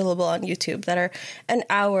podcasts available on YouTube that are an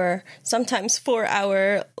hour, sometimes 4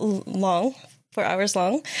 hours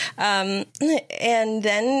long. And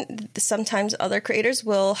then sometimes other creators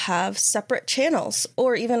will have separate channels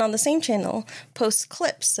or even on the same channel post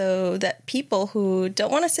clips so that people who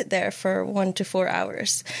don't want to sit there for 1 to 4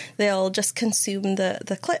 hours, they'll just consume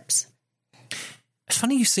the clips. It's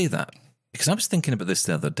funny you say that because I was thinking about this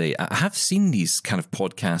the other day. I have seen these kind of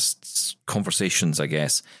podcasts, conversations, I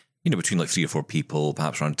guess, between like 3 or 4 people,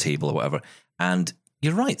 perhaps around a table or whatever. And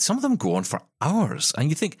you're right. Some of them go on for hours and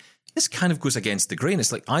you think, this kind of goes against the grain.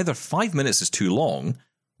 It's like either 5 minutes is too long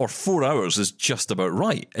or 4 hours is just about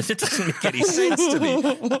right. And it doesn't make any sense to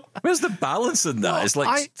me. Where's the balance in that? It's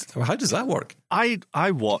like, how does that work? I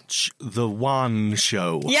watch The WAN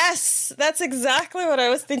Show. Yes, that's exactly what I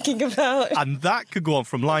was thinking about. And that could go on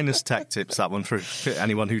from Linus Tech Tips, that one, for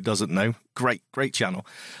anyone who doesn't know. Great channel.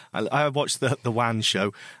 I watched the WAN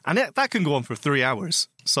Show. And that can go on for 3 hours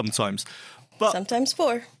sometimes. But sometimes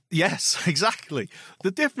 4. Yes, exactly.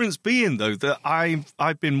 The difference being, though, that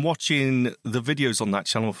I've been watching the videos on that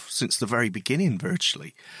channel since the very beginning,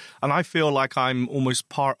 virtually, and I feel like I'm almost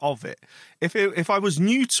part of it. If I was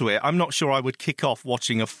new to it, I'm not sure I would kick off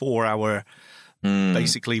watching a 4-hour,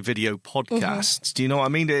 basically, video podcast. Do you know what I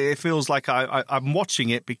mean? It feels like I'm watching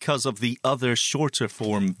it because of the other shorter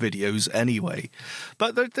form videos anyway.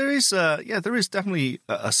 But there is definitely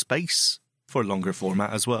a space for longer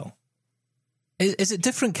format as well. Is it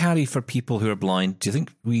different, Carrie, for people who are blind? Do you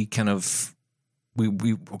think we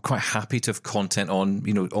we're quite happy to have content on,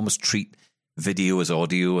 almost treat video as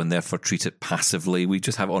audio and therefore treat it passively? We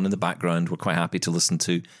just have it on in the background. We're quite happy to listen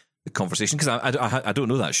to the conversation because I don't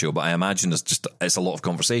know that show, but I imagine it's a lot of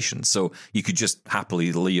conversation. So you could just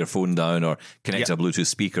happily lay your phone down or connect to a Bluetooth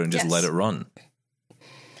speaker and just let it run.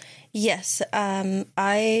 Yes,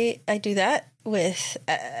 I do that with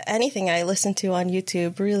anything I listen to on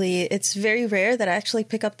YouTube. Really, it's very rare that I actually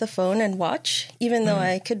pick up the phone and watch, even though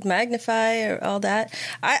I could magnify or all that.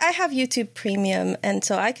 I have YouTube Premium, and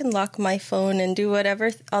so I can lock my phone and do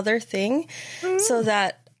whatever other thing so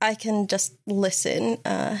that I can just listen.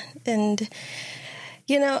 And,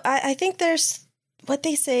 I think there's what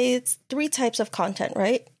they say, it's 3 types of content,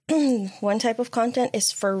 right? One type of content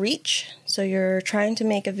is for reach. So you're trying to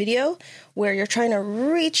make a video where you're trying to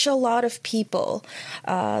reach a lot of people.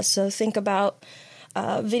 So think about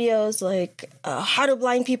videos like how do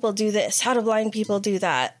blind people do this? How do blind people do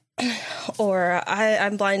that? Or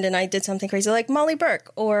I'm blind and I did something crazy like Molly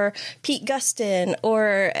Burke or Pete Gustin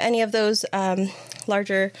or any of those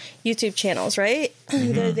larger YouTube channels, right?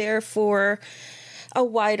 They're there for a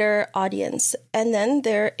wider audience. And then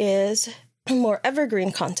there is more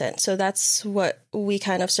evergreen content. So that's what we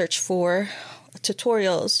kind of search for: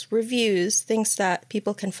 tutorials, reviews, things that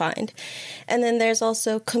people can find. And then there's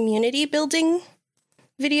also community building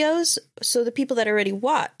videos. So the people that already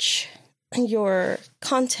watch your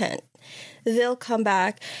content, they'll come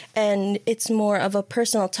back and it's more of a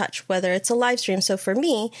personal touch, whether it's a live stream. So for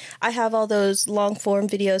me, I have all those long form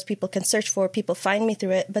videos people can search for, people find me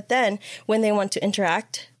through it. But then when they want to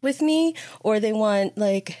interact with me or they want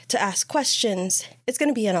to ask questions, it's going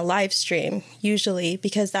to be in a live stream usually,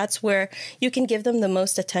 because that's where you can give them the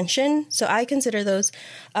most attention. So I consider those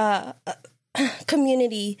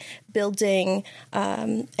community building,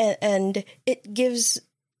 and it gives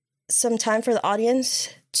some time for the audience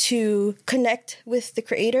to connect with the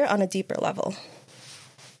creator on a deeper level.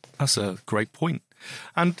 That's a great point.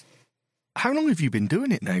 And how long have you been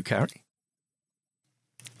doing it now, Carrie?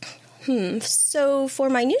 So for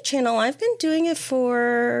my new channel, I've been doing it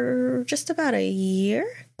for just about a year,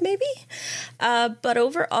 maybe. But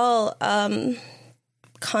overall,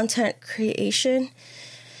 content creation,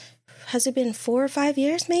 has it been 4 or 5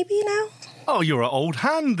 years maybe now? Oh, you're an old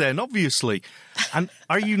hand then, obviously. And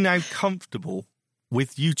are you now comfortable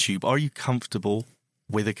with YouTube? Are you comfortable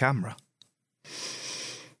with a camera?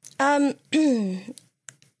 I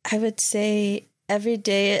would say every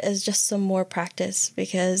day is just some more practice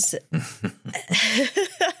because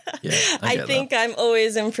I think I'm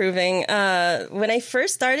always improving. When I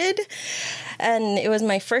first started, and it was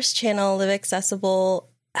my first channel, Live Accessible,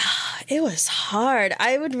 it was hard.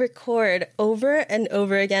 I would record over and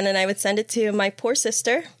over again, and I would send it to my poor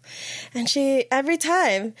sister. And every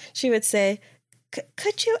time she would say,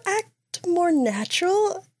 could you act more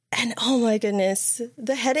natural? And oh my goodness,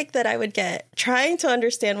 the headache that I would get trying to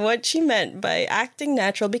understand what she meant by acting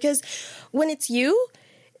natural, because when it's you,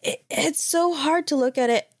 it's so hard to look at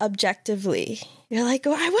it objectively. You're like,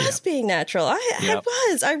 oh, I was being natural. I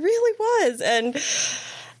really was.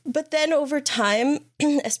 But then over time,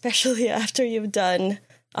 especially after you've done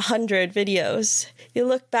 100 videos, you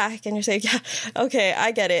look back and you say, yeah, okay,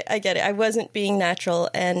 I get it. I wasn't being natural.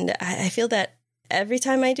 And I feel that every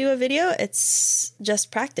time I do a video, it's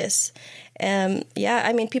just practice. I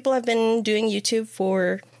mean, people have been doing YouTube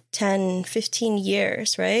for 10, 15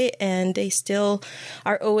 years, right? And they still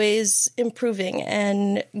are always improving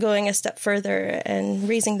and going a step further and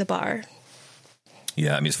raising the bar.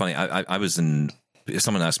 Yeah, I mean, it's funny. I was in...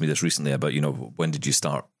 Someone asked me this recently about, when did you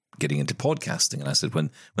start getting into podcasting? And I said,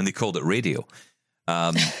 when they called it radio.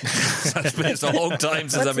 It's a long time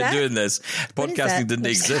since I've been doing this. Podcasting didn't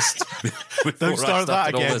exist. Don't start that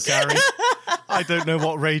again, Gary. I don't know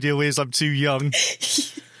what radio is. I'm too young.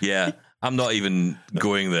 Yeah, I'm not even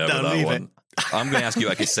going there with that one. I'm going to ask you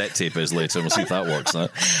what a cassette tape is later, and we'll see if that works.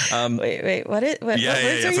 Wait, what are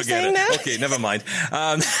you saying now? Okay, never mind.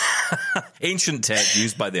 Ancient tech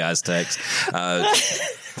used by the Aztecs.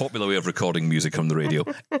 Popular way of recording music from the radio.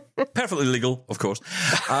 Perfectly legal, of course.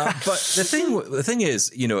 But the thing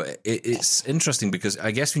is, it's interesting because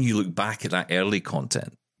I guess when you look back at that early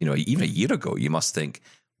content, even a year ago, you must think,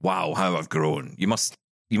 wow, how I've grown. You must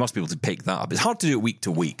be able to pick that up. It's hard to do it week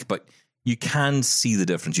to week, but you can see the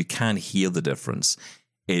difference. You can hear the difference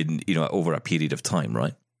in, over a period of time,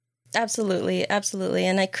 right? Absolutely.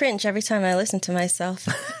 And I cringe every time I listen to myself.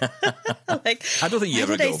 I don't think you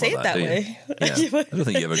ever go over that way. Yeah, I don't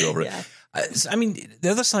think you ever go over it. I mean,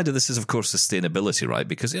 the other side of this is, of course, sustainability, right?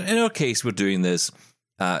 Because in our case, we're doing this,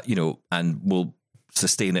 and we'll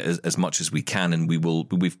sustain it as much as we can, and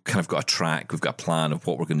we've kind of got a track, we've got a plan of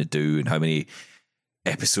what we're going to do and how many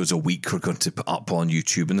episodes a week we're going to put up on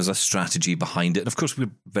YouTube, and there's a strategy behind it. And of course, we're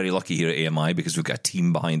very lucky here at AMI because we've got a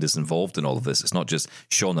team behind us involved in all of this. It's not just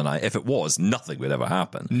Sean and I. If it was, nothing would ever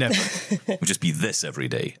happen. Never. It would just be this every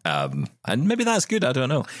day. And maybe that's good. I don't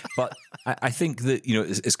know. But I think that,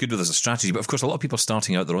 it's good with as a strategy. But of course, a lot of people are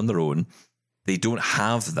starting out, they're on their own. They don't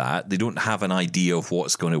have that. They don't have an idea of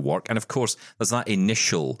what's going to work. And of course, there's that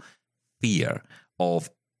initial fear of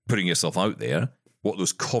putting yourself out there, what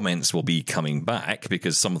those comments will be coming back,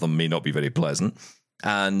 because some of them may not be very pleasant.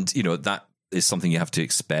 And, that is something you have to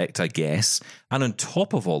expect, I guess. And on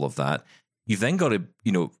top of all of that, you've then got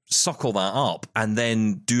to, suck all that up and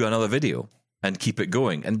then do another video and keep it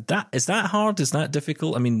going. And is that hard? Is that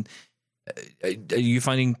difficult? I mean, are you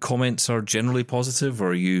finding comments are generally positive,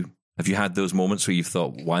 or have you had those moments where you've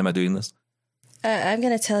thought, why am I doing this? I'm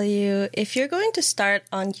going to tell you, if you're going to start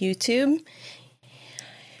on YouTube,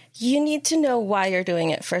 you need to know why you're doing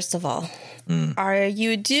it, first of all. Are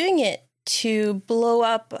you doing it to blow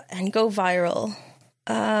up and go viral?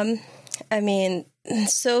 I mean,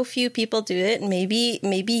 so few people do it.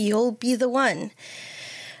 Maybe you'll be the one.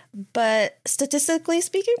 But statistically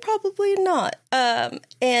speaking, probably not.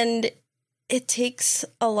 And it takes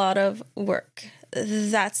a lot of work.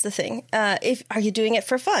 That's the thing. Are you doing it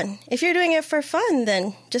for fun? If you're doing it for fun,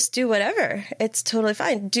 then just do whatever. It's totally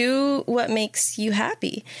fine. Do what makes you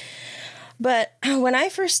happy. But when I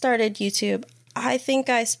first started YouTube, I think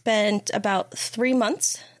I spent about 3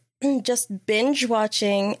 months just binge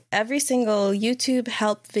watching every single YouTube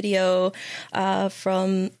help video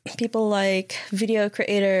from people like video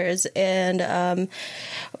creators and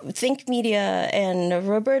Think Media and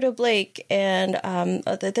Roberta Blake, and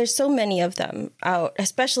there's so many of them out,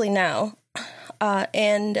 especially now.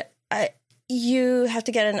 And you have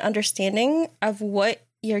to get an understanding of what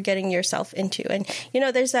you're getting yourself into. And,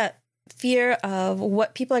 there's that fear of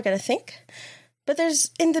what people are going to think. But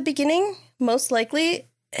there's, in the beginning, most likely,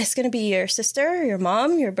 it's going to be your sister, your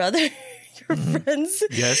mom, your brother, your friends.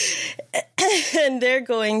 Yes. And they're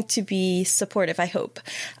going to be supportive, I hope.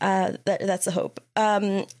 That's the hope.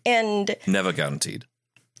 And never guaranteed.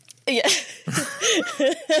 Yeah.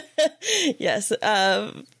 Yes.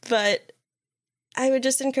 But I would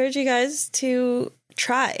just encourage you guys to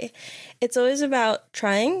try. It's always about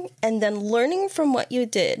trying and then learning from what you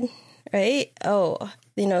did, right? Oh,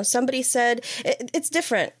 somebody said it's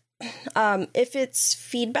different. If it's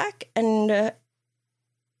feedback and,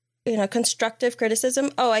 constructive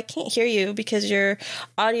criticism, I can't hear you because your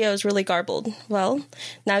audio is really garbled. Well,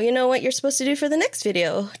 now you know what you're supposed to do for the next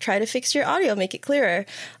video. Try to fix your audio, make it clearer.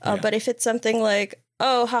 But if it's something like,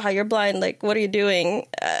 oh, haha, you're blind, like, what are you doing?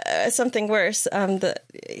 Something worse,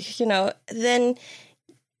 then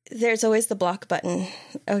there's always the block button.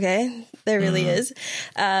 Okay, there really is.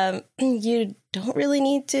 You don't really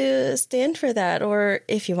need to stand for that, or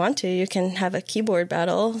if you want to, you can have a keyboard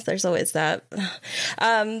battle. There's always that.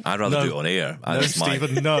 I'd rather do it on air.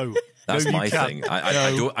 Stephen, no. That's no, my thing.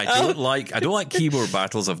 I don't like keyboard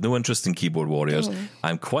battles. I've no interest in keyboard warriors.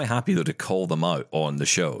 I'm quite happy though to call them out on the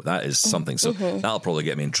show. That is something. So that'll probably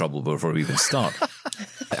get me in trouble before we even start.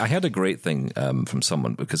 I had a great thing from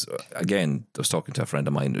someone because, again, I was talking to a friend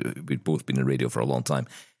of mine. We'd both been in radio for a long time,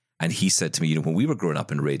 and he said to me, when we were growing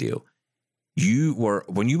up in radio,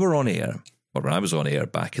 when you were on air, or when I was on air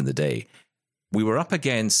back in the day, we were up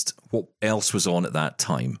against what else was on at that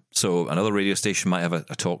time. So another radio station might have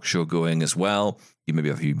a talk show going as well. You maybe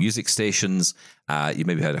have a few music stations. You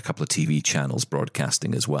maybe had a couple of TV channels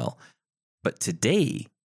broadcasting as well. But today,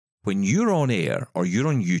 when you're on air or you're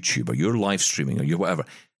on YouTube or you're live streaming or you're whatever,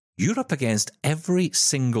 you're up against every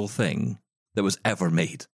single thing that was ever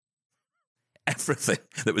made. Everything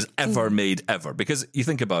that was ever made ever. Because you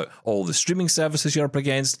think about all the streaming services you're up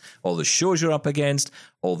against, all the shows you're up against,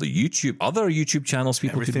 all the other YouTube channels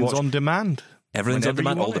people could watch. Everything's on demand. Everything's on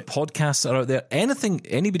demand. All the podcasts that are out there. Anything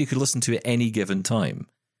anybody could listen to at any given time.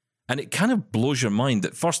 And it kind of blows your mind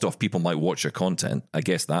that, first off, people might watch your content. I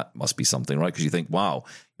guess that must be something, right? Because you think, wow,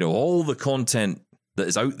 all the content that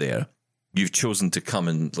is out there, you've chosen to come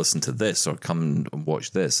and listen to this or come and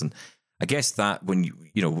watch this. And I guess that when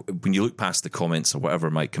you look past the comments or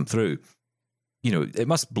whatever might come through, it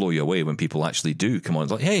must blow you away when people actually do come on.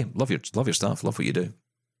 It's like, hey, love your stuff, love what you do.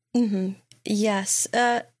 Mm-hmm. Yes.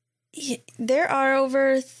 There are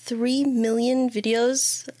over 3 million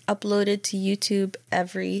videos uploaded to YouTube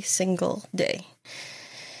every single day.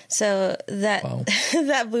 So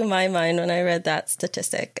that blew my mind when I read that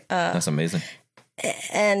statistic. That's amazing.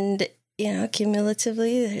 And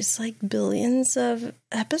cumulatively, there's like billions of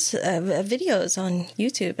videos on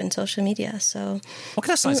YouTube and social media. So, what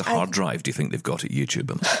kind of size of hard drive do you think they've got at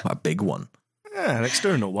YouTube? A big one. Yeah, an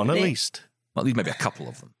external one at least. Well, maybe a couple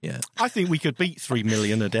of them. Yeah, I think we could beat 3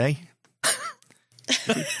 million a day.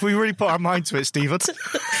 If we really put our mind to it, Stephen.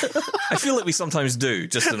 I feel like we sometimes do,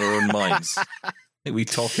 just in our own minds. I think we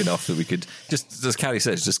talk enough that we could just, as Carrie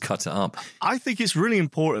says, just cut it up. I think it's really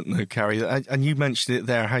important, though, Carrie, and you mentioned it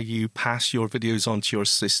there, how you pass your videos on to your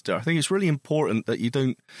sister. I think it's really important that you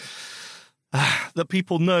don't, that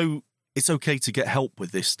people know it's okay to get help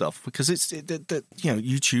with this stuff, because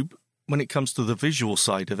YouTube, when it comes to the visual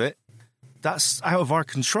side of it, that's out of our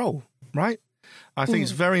control, right? I think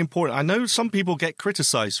it's very important. I know some people get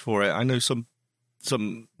criticized for it. I know some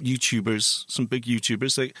YouTubers, some big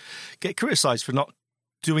YouTubers, they get criticized for not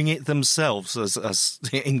doing it themselves, as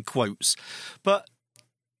in quotes. But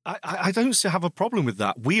I don't have a problem with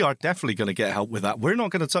that. We are definitely going to get help with that. We're not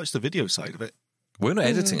going to touch the video side of it. We're not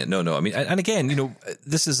editing it. No. I mean, and again,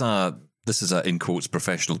 this is a in quotes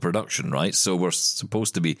professional production, right? So we're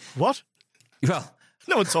supposed to be what? Well,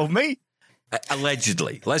 no one told me.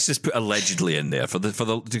 Allegedly, let's just put allegedly in there for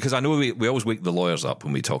the because I know we always wake the lawyers up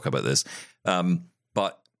when we talk about this,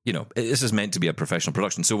 but this is meant to be a professional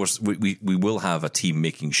production, so we will have a team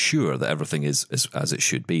making sure that everything is as it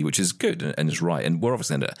should be, which is good and is right, and we're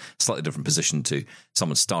obviously in a slightly different position to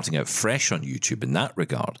someone starting out fresh on YouTube in that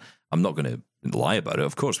regard. I'm not going to lie about it.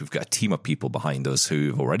 Of course, we've got a team of people behind us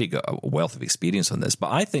who've already got a wealth of experience on this,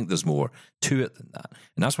 but I think there's more to it than that,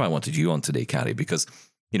 and that's why I wanted you on today, Carrie, because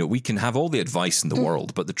we can have all the advice in the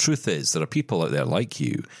world, but the truth is there are people out there like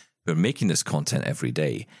you who are making this content every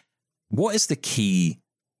day. What is the key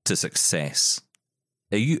to success?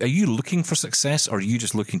 Are you looking for success, or are you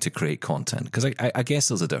just looking to create content? Because I guess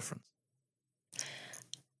there's a difference.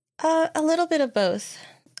 A little bit of both.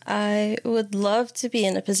 I would love to be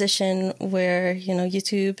in a position where,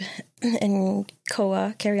 YouTube and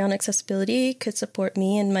COA, Carry On Accessibility, could support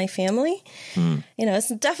me and my family. It's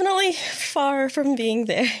definitely far from being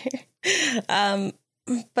there.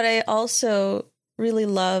 But I also really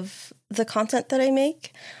love the content that I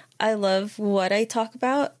make. I love what I talk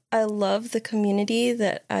about. I love the community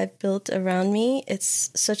that I've built around me.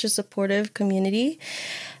 It's such a supportive community.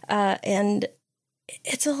 And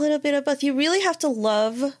it's a little bit of both. You really have to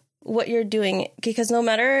love what you're doing, because no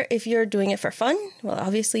matter if you're doing it for fun, well,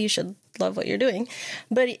 obviously you should love what you're doing.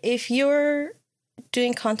 But if you're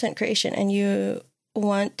doing content creation and you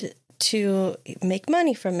want to make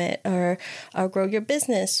money from it, or grow your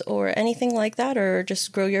business or anything like that, or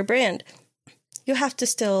just grow your brand, you have to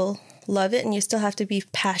still love it and you still have to be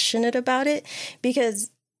passionate about it, because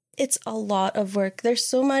it's a lot of work. There's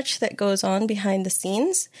so much that goes on behind the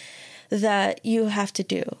scenes that you have to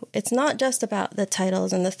do. It's not just about the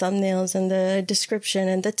titles and the thumbnails and the description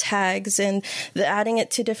and the tags and the adding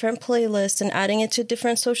it to different playlists and adding it to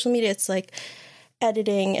different social media. It's like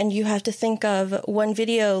editing, and you have to think of one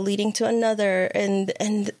video leading to another,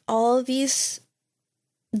 and all of these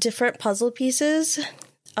different puzzle pieces.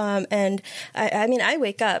 And I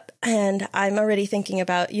wake up and I'm already thinking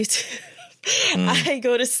about YouTube. I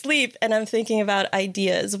go to sleep and I'm thinking about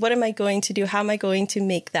ideas. What am I going to do? How am I going to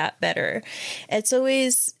make that better? It's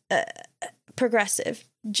always progressive.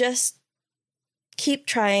 Just keep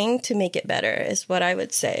trying to make it better is what I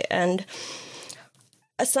would say. And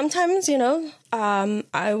sometimes,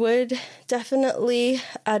 I would definitely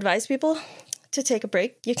advise people to take a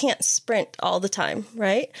break. You can't sprint all the time,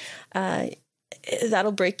 right?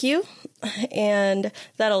 That'll break you, and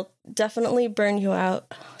that'll definitely burn you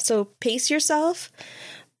out. So pace yourself.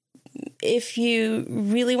 If you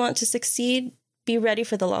really want to succeed, be ready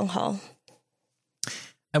for the long haul.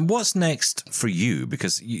 And what's next for you?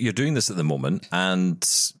 Because you're doing this at the moment and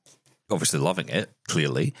obviously loving it,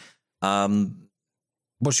 clearly.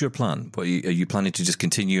 What's your plan? Are you planning to just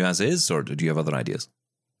continue as is, or do you have other ideas?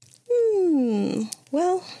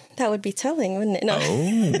 Well, that would be telling, wouldn't it? No.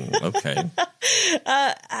 Oh, okay.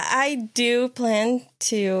 I do plan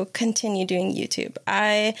to continue doing YouTube.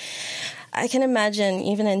 I can imagine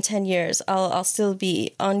even in 10 years, I'll still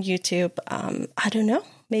be on YouTube. I don't know.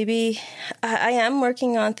 Maybe I am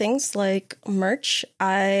working on things like merch.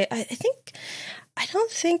 I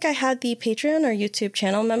don't think I had the Patreon or YouTube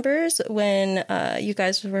channel members when you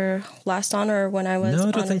guys were last on, or when I was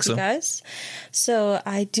on with you guys. So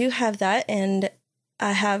I do have that, and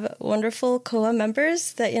I have wonderful COA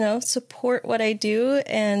members that, support what I do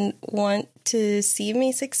and want to see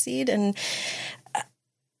me succeed and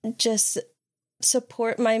just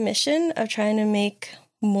support my mission of trying to make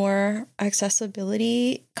more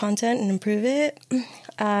accessibility content and improve it.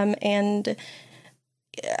 And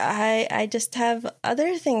I just have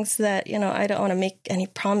other things that, I don't want to make any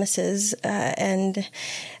promises.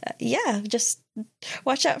 Just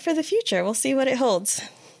watch out for the future. We'll see what it holds.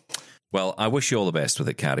 Well, I wish you all the best with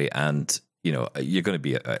it, Carrie. And, you're going to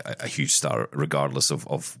be a huge star, regardless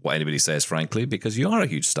of what anybody says, frankly, because you are a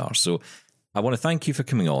huge star. So I want to thank you for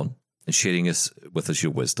coming on and sharing with us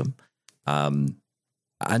your wisdom. And,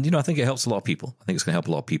 I think it helps a lot of people. I think it's going to help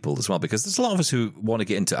a lot of people as well, because there's a lot of us who want to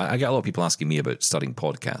get into, I get a lot of people asking me about starting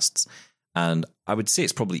podcasts. And I would say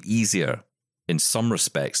it's probably easier in some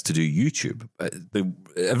respects to do YouTube.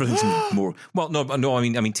 Everything's more, well, no, I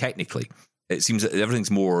mean, technically, it seems that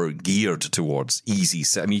everything's more geared towards easy.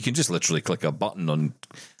 I mean, you can just literally click a button on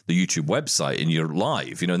the YouTube website and you're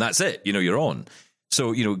live, and that's it, you're on.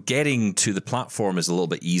 So, getting to the platform is a little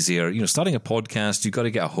bit easier. Starting a podcast, you've got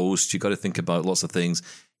to get a host. You've got to think about lots of things.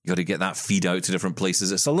 You've got to get that feed out to different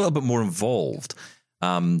places. It's a little bit more involved.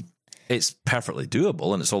 It's perfectly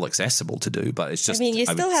doable and it's all accessible to do, but it's just... you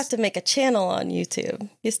still have to make a channel on YouTube.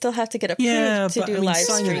 You still have to get approved to do live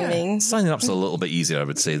streaming. Signing up's a little bit easier, I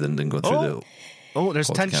would say, than going through the... Oh, there's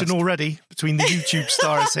podcast. tension already between the YouTube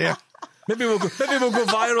stars here. Maybe we'll go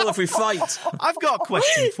viral if we fight. I've got a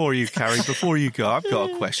question for you, Carrie. Before you go, I've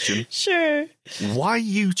got a question. Sure. Why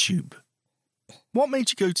YouTube? What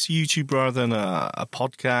made you go to YouTube rather than a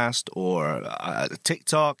podcast or a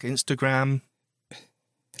TikTok, Instagram?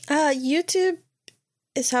 YouTube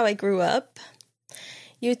is how I grew up.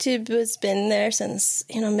 YouTube has been there since,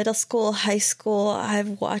 middle school, high school.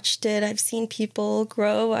 I've watched it. I've seen people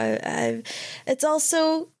grow. It's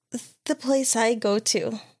also the place I go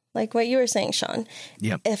to. Like what you were saying, Sean.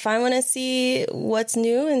 Yep. If I want to see what's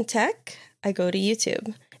new in tech, I go to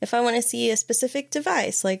YouTube. If I want to see a specific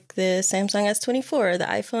device like the Samsung S24 or the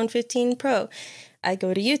iPhone 15 Pro, I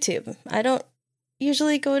go to YouTube. I don't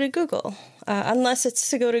usually go to Google, unless it's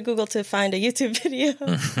to go to Google to find a YouTube video.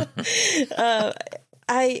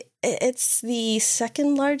 It's the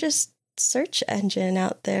second largest search engine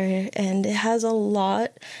out there, and it has a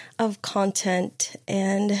lot of content,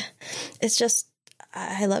 and it's just,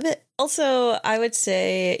 I love it. Also, I would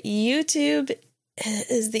say YouTube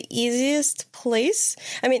is the easiest place.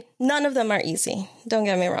 I mean, none of them are easy. Don't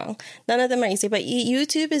get me wrong. None of them are easy, but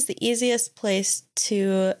YouTube is the easiest place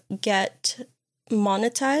to get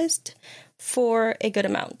monetized for a good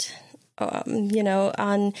amount.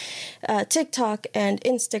 On TikTok and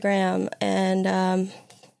Instagram and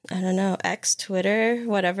I don't know, X, Twitter,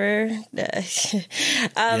 whatever. This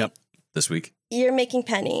week. You're making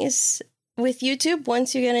pennies. With YouTube,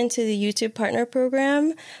 once you get into the YouTube partner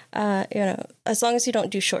program, as long as you don't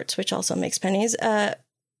do shorts, which also makes pennies,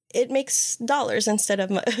 it makes dollars instead of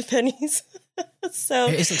pennies. So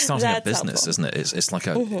it's like starting a business, helpful. Isn't it? It's like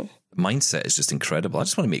a mindset is just incredible. I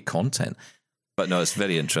just want to make content. But no, it's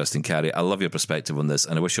very interesting, Carrie. I love your perspective on this,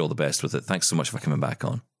 and I wish you all the best with it. Thanks so much for coming back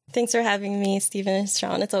on. Thanks for having me, Stephen and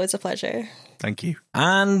Sean. It's always a pleasure. Thank you.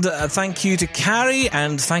 And thank you to Carrie,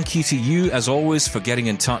 and thank you to you, as always, for getting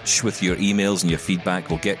in touch with your emails and your feedback.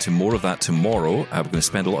 We'll get to more of that tomorrow. We're going to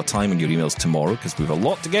spend a lot of time on your emails tomorrow because we have a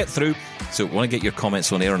lot to get through. So we want to get your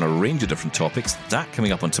comments on air on a range of different topics. That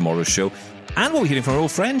coming up on tomorrow's show. And we'll be hearing from our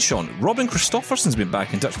old friend, Sean. Robin Christofferson's been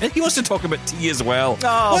back in touch. And he wants to talk about tea as well.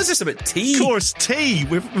 Oh, what is this about tea? Of course, tea.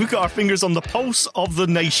 We've got our fingers on the pulse of the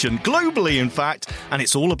nation, globally, in fact, and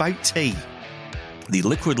it's all about tea. The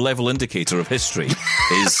liquid level indicator of history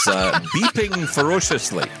is beeping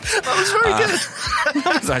ferociously. That was very good.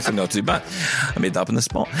 That's actually not too bad. I made that up on the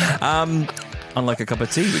spot. Unlike a cup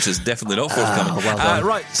of tea, which is definitely not forthcoming. Well done.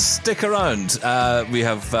 Right, stick around. We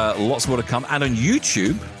have lots more to come. And on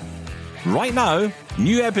YouTube, right now,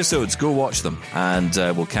 new episodes. Go watch them. And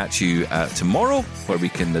we'll catch you tomorrow, where we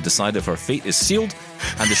can decide if our fate is sealed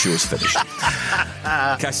and the show is finished.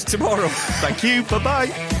 Catch you tomorrow. Thank you.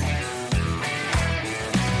 Bye-bye.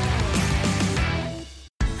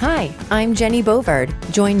 Hi, I'm Jenny Bovard.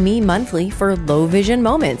 Join me monthly for Low Vision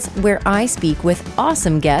Moments, where I speak with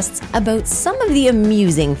awesome guests about some of the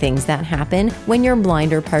amusing things that happen when you're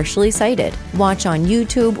blind or partially sighted. Watch on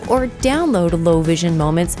YouTube or download Low Vision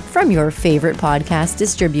Moments from your favorite podcast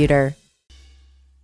distributor.